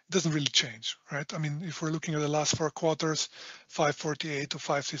here, it doesn't really change, right? I mean, if we're looking at the last 4 quarters, 548 to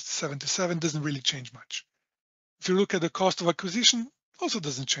 577 doesn't really change much. If you look at the cost of acquisition, also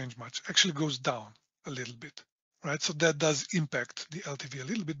doesn't change much, actually goes down a little bit, right? So that does impact the LTV a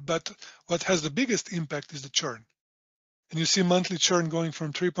little bit, but what has the biggest impact is the churn. And you see monthly churn going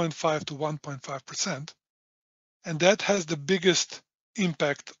from 3.5 to 1.5%, and that has the biggest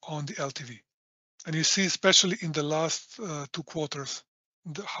impact on the LTV. And you see, especially in the last 2 quarters,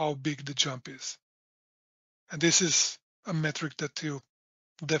 how big the jump is. And this is a metric that you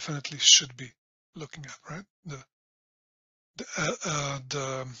definitely should be looking at, right?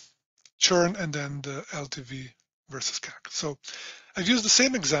 The churn and then the LTV versus CAC. So I've used the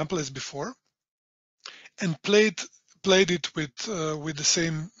same example as before and played it with the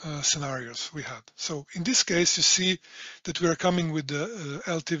same scenarios we had. So in this case, you see that we are coming with the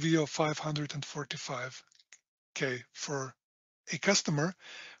LTV of 545K for a customer,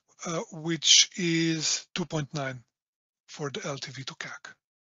 which is 2.9 for the LTV to CAC.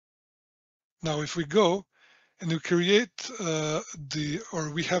 Now, if we go and we create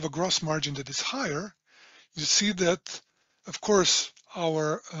we have a gross margin that is higher, you see that, of course,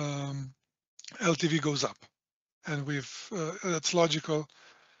 our LTV goes up, and that's logical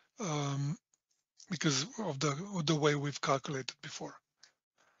because of the way we've calculated before.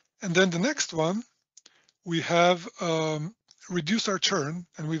 And then the next one, we have reduced our churn,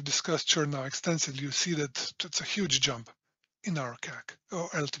 and we've discussed churn now extensively. You see that it's a huge jump in our CAC or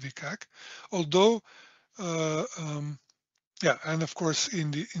LTV CAC, although and of course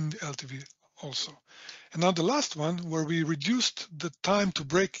in the LTV also. And now the last one, where we reduced the time to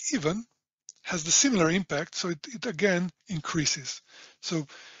break even, has the similar impact, so it again increases. So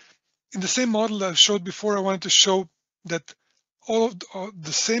in the same model I showed before, I wanted to show that all of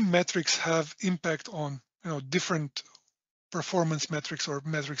the same metrics have impact on different performance metrics or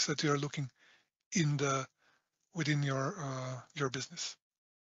metrics that you are looking within your business.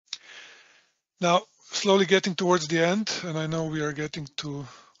 Now, slowly getting towards the end, and I know we are getting to,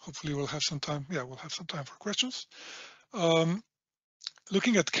 hopefully we'll have some time. Yeah, we'll have some time for questions.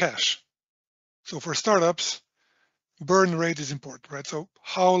 Looking at cash. So for startups, burn rate is important, right? So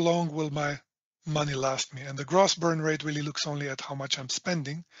how long will my money last me? And the gross burn rate really looks only at how much I'm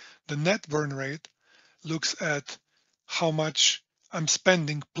spending. The net burn rate looks at how much I'm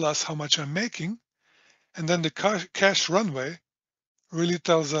spending plus how much I'm making. And then the cash runway really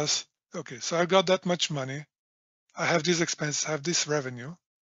tells us, okay, so I've got that much money, I have these expenses, I have this revenue.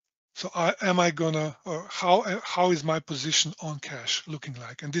 So how is my position on cash looking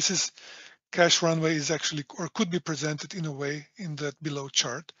like? And this is cash runway is actually, or could be presented in a way in that below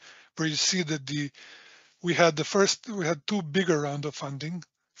chart, where you see that we had 2 bigger round of funding.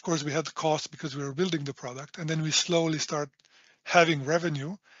 Of course, we had the cost because we were building the product, and then we slowly start having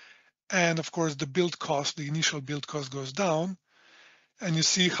revenue. And of course, the initial build cost goes down, and you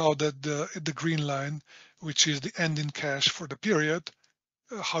see how that the green line, which is the ending cash for the period,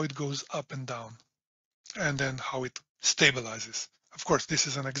 how it goes up and down, and then how it stabilizes. Of course, this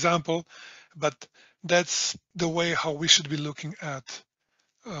is an example, but that's the way how we should be looking at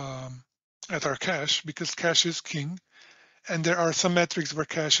our cash, because cash is king, and there are some metrics where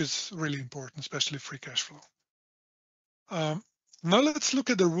cash is really important, especially free cash flow. Now let's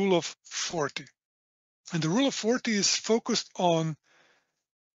look at the rule of 40. And the rule of 40 is focused on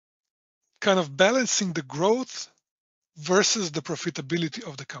kind of balancing the growth versus the profitability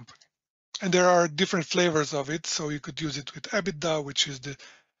of the company. And there are different flavors of it. So you could use it with EBITDA, which is the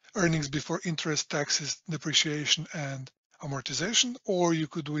earnings before interest, taxes, depreciation, and amortization, or you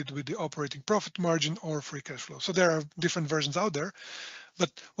could do it with the operating profit margin or free cash flow. So there are different versions out there. But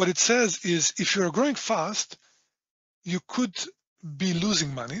what it says is if you're growing fast, you could be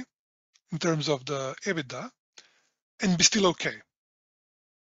losing money in terms of the EBITDA and be still okay.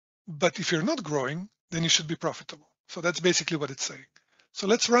 But if you're not growing, then you should be profitable. So that's basically what it's saying. So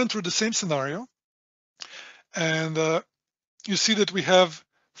let's run through the same scenario. And you see that we have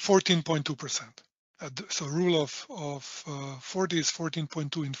 14.2%. So rule of 40 is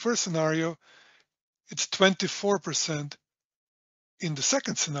 14.2 in first scenario. It's 24% in the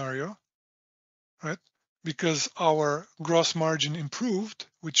second scenario, right? Because our gross margin improved,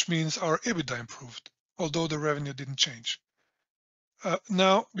 which means our EBITDA improved, although the revenue didn't change.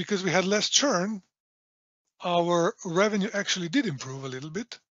 Now, because we had less churn, our revenue actually did improve a little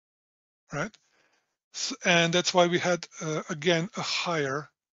bit, right? And that's why we had, again, a higher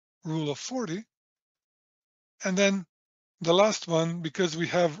rule of 40. And then the last one, because we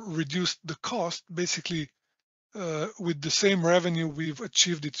have reduced the cost, basically with the same revenue, we've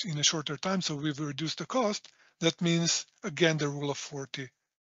achieved it in a shorter time, so we've reduced the cost. That means, again, the rule of 40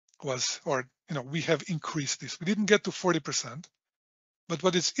 was, or we have increased this. We didn't get to 40%, but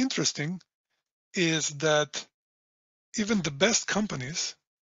what is interesting is that even the best companies,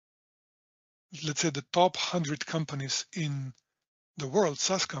 let's say the top 100 companies in the world,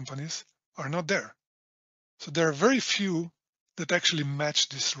 SaaS companies, are not there. So there are very few that actually match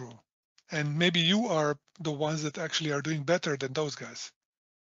this rule. And maybe you are the ones that actually are doing better than those guys.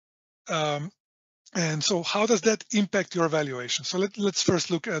 And so how does that impact your valuation? So let's first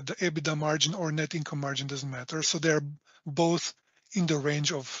look at the EBITDA margin or net income margin, doesn't matter. So they're both in the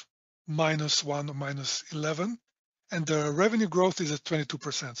range of -1 or -11. And the revenue growth is at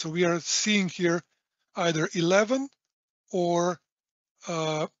 22%. So we are seeing here either 11 or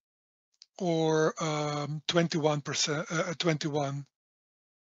 21%, 21,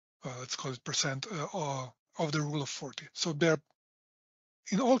 let's call it percent of the rule of 40. So they're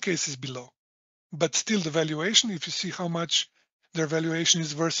in all cases below, but still the valuation, if you see how much their valuation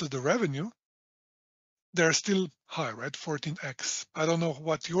is versus the revenue, they're still high, right? 14x. I don't know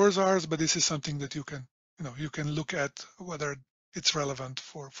what yours are, but this is something that you can look at whether it's relevant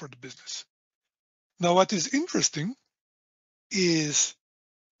for the business. Now, what is interesting is,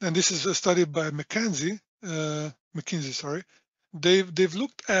 and this is a study by McKinsey, sorry, they've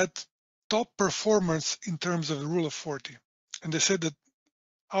looked at top performers in terms of the rule of 40, and they said that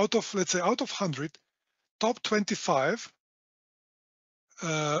let's say out of 100, top 25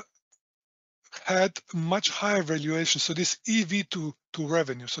 had much higher valuation. So this EV to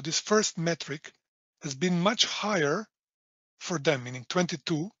revenue, so this first metric has been much higher for them, meaning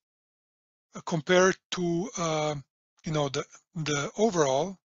 22, compared to the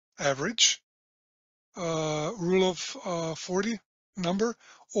overall average rule of 40 number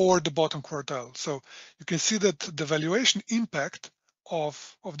or the bottom quartile. So you can see that the valuation impact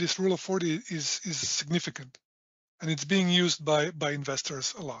of this rule of 40 is significant, and it's being used by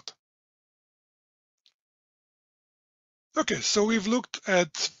investors a lot. Okay, so we've looked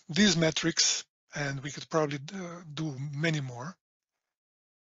at these metrics, and we could probably do many more.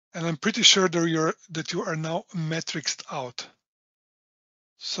 And I'm pretty sure that you are now metricsed out.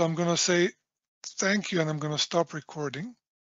 So I'm going to say thank you, and I'm going to stop recording.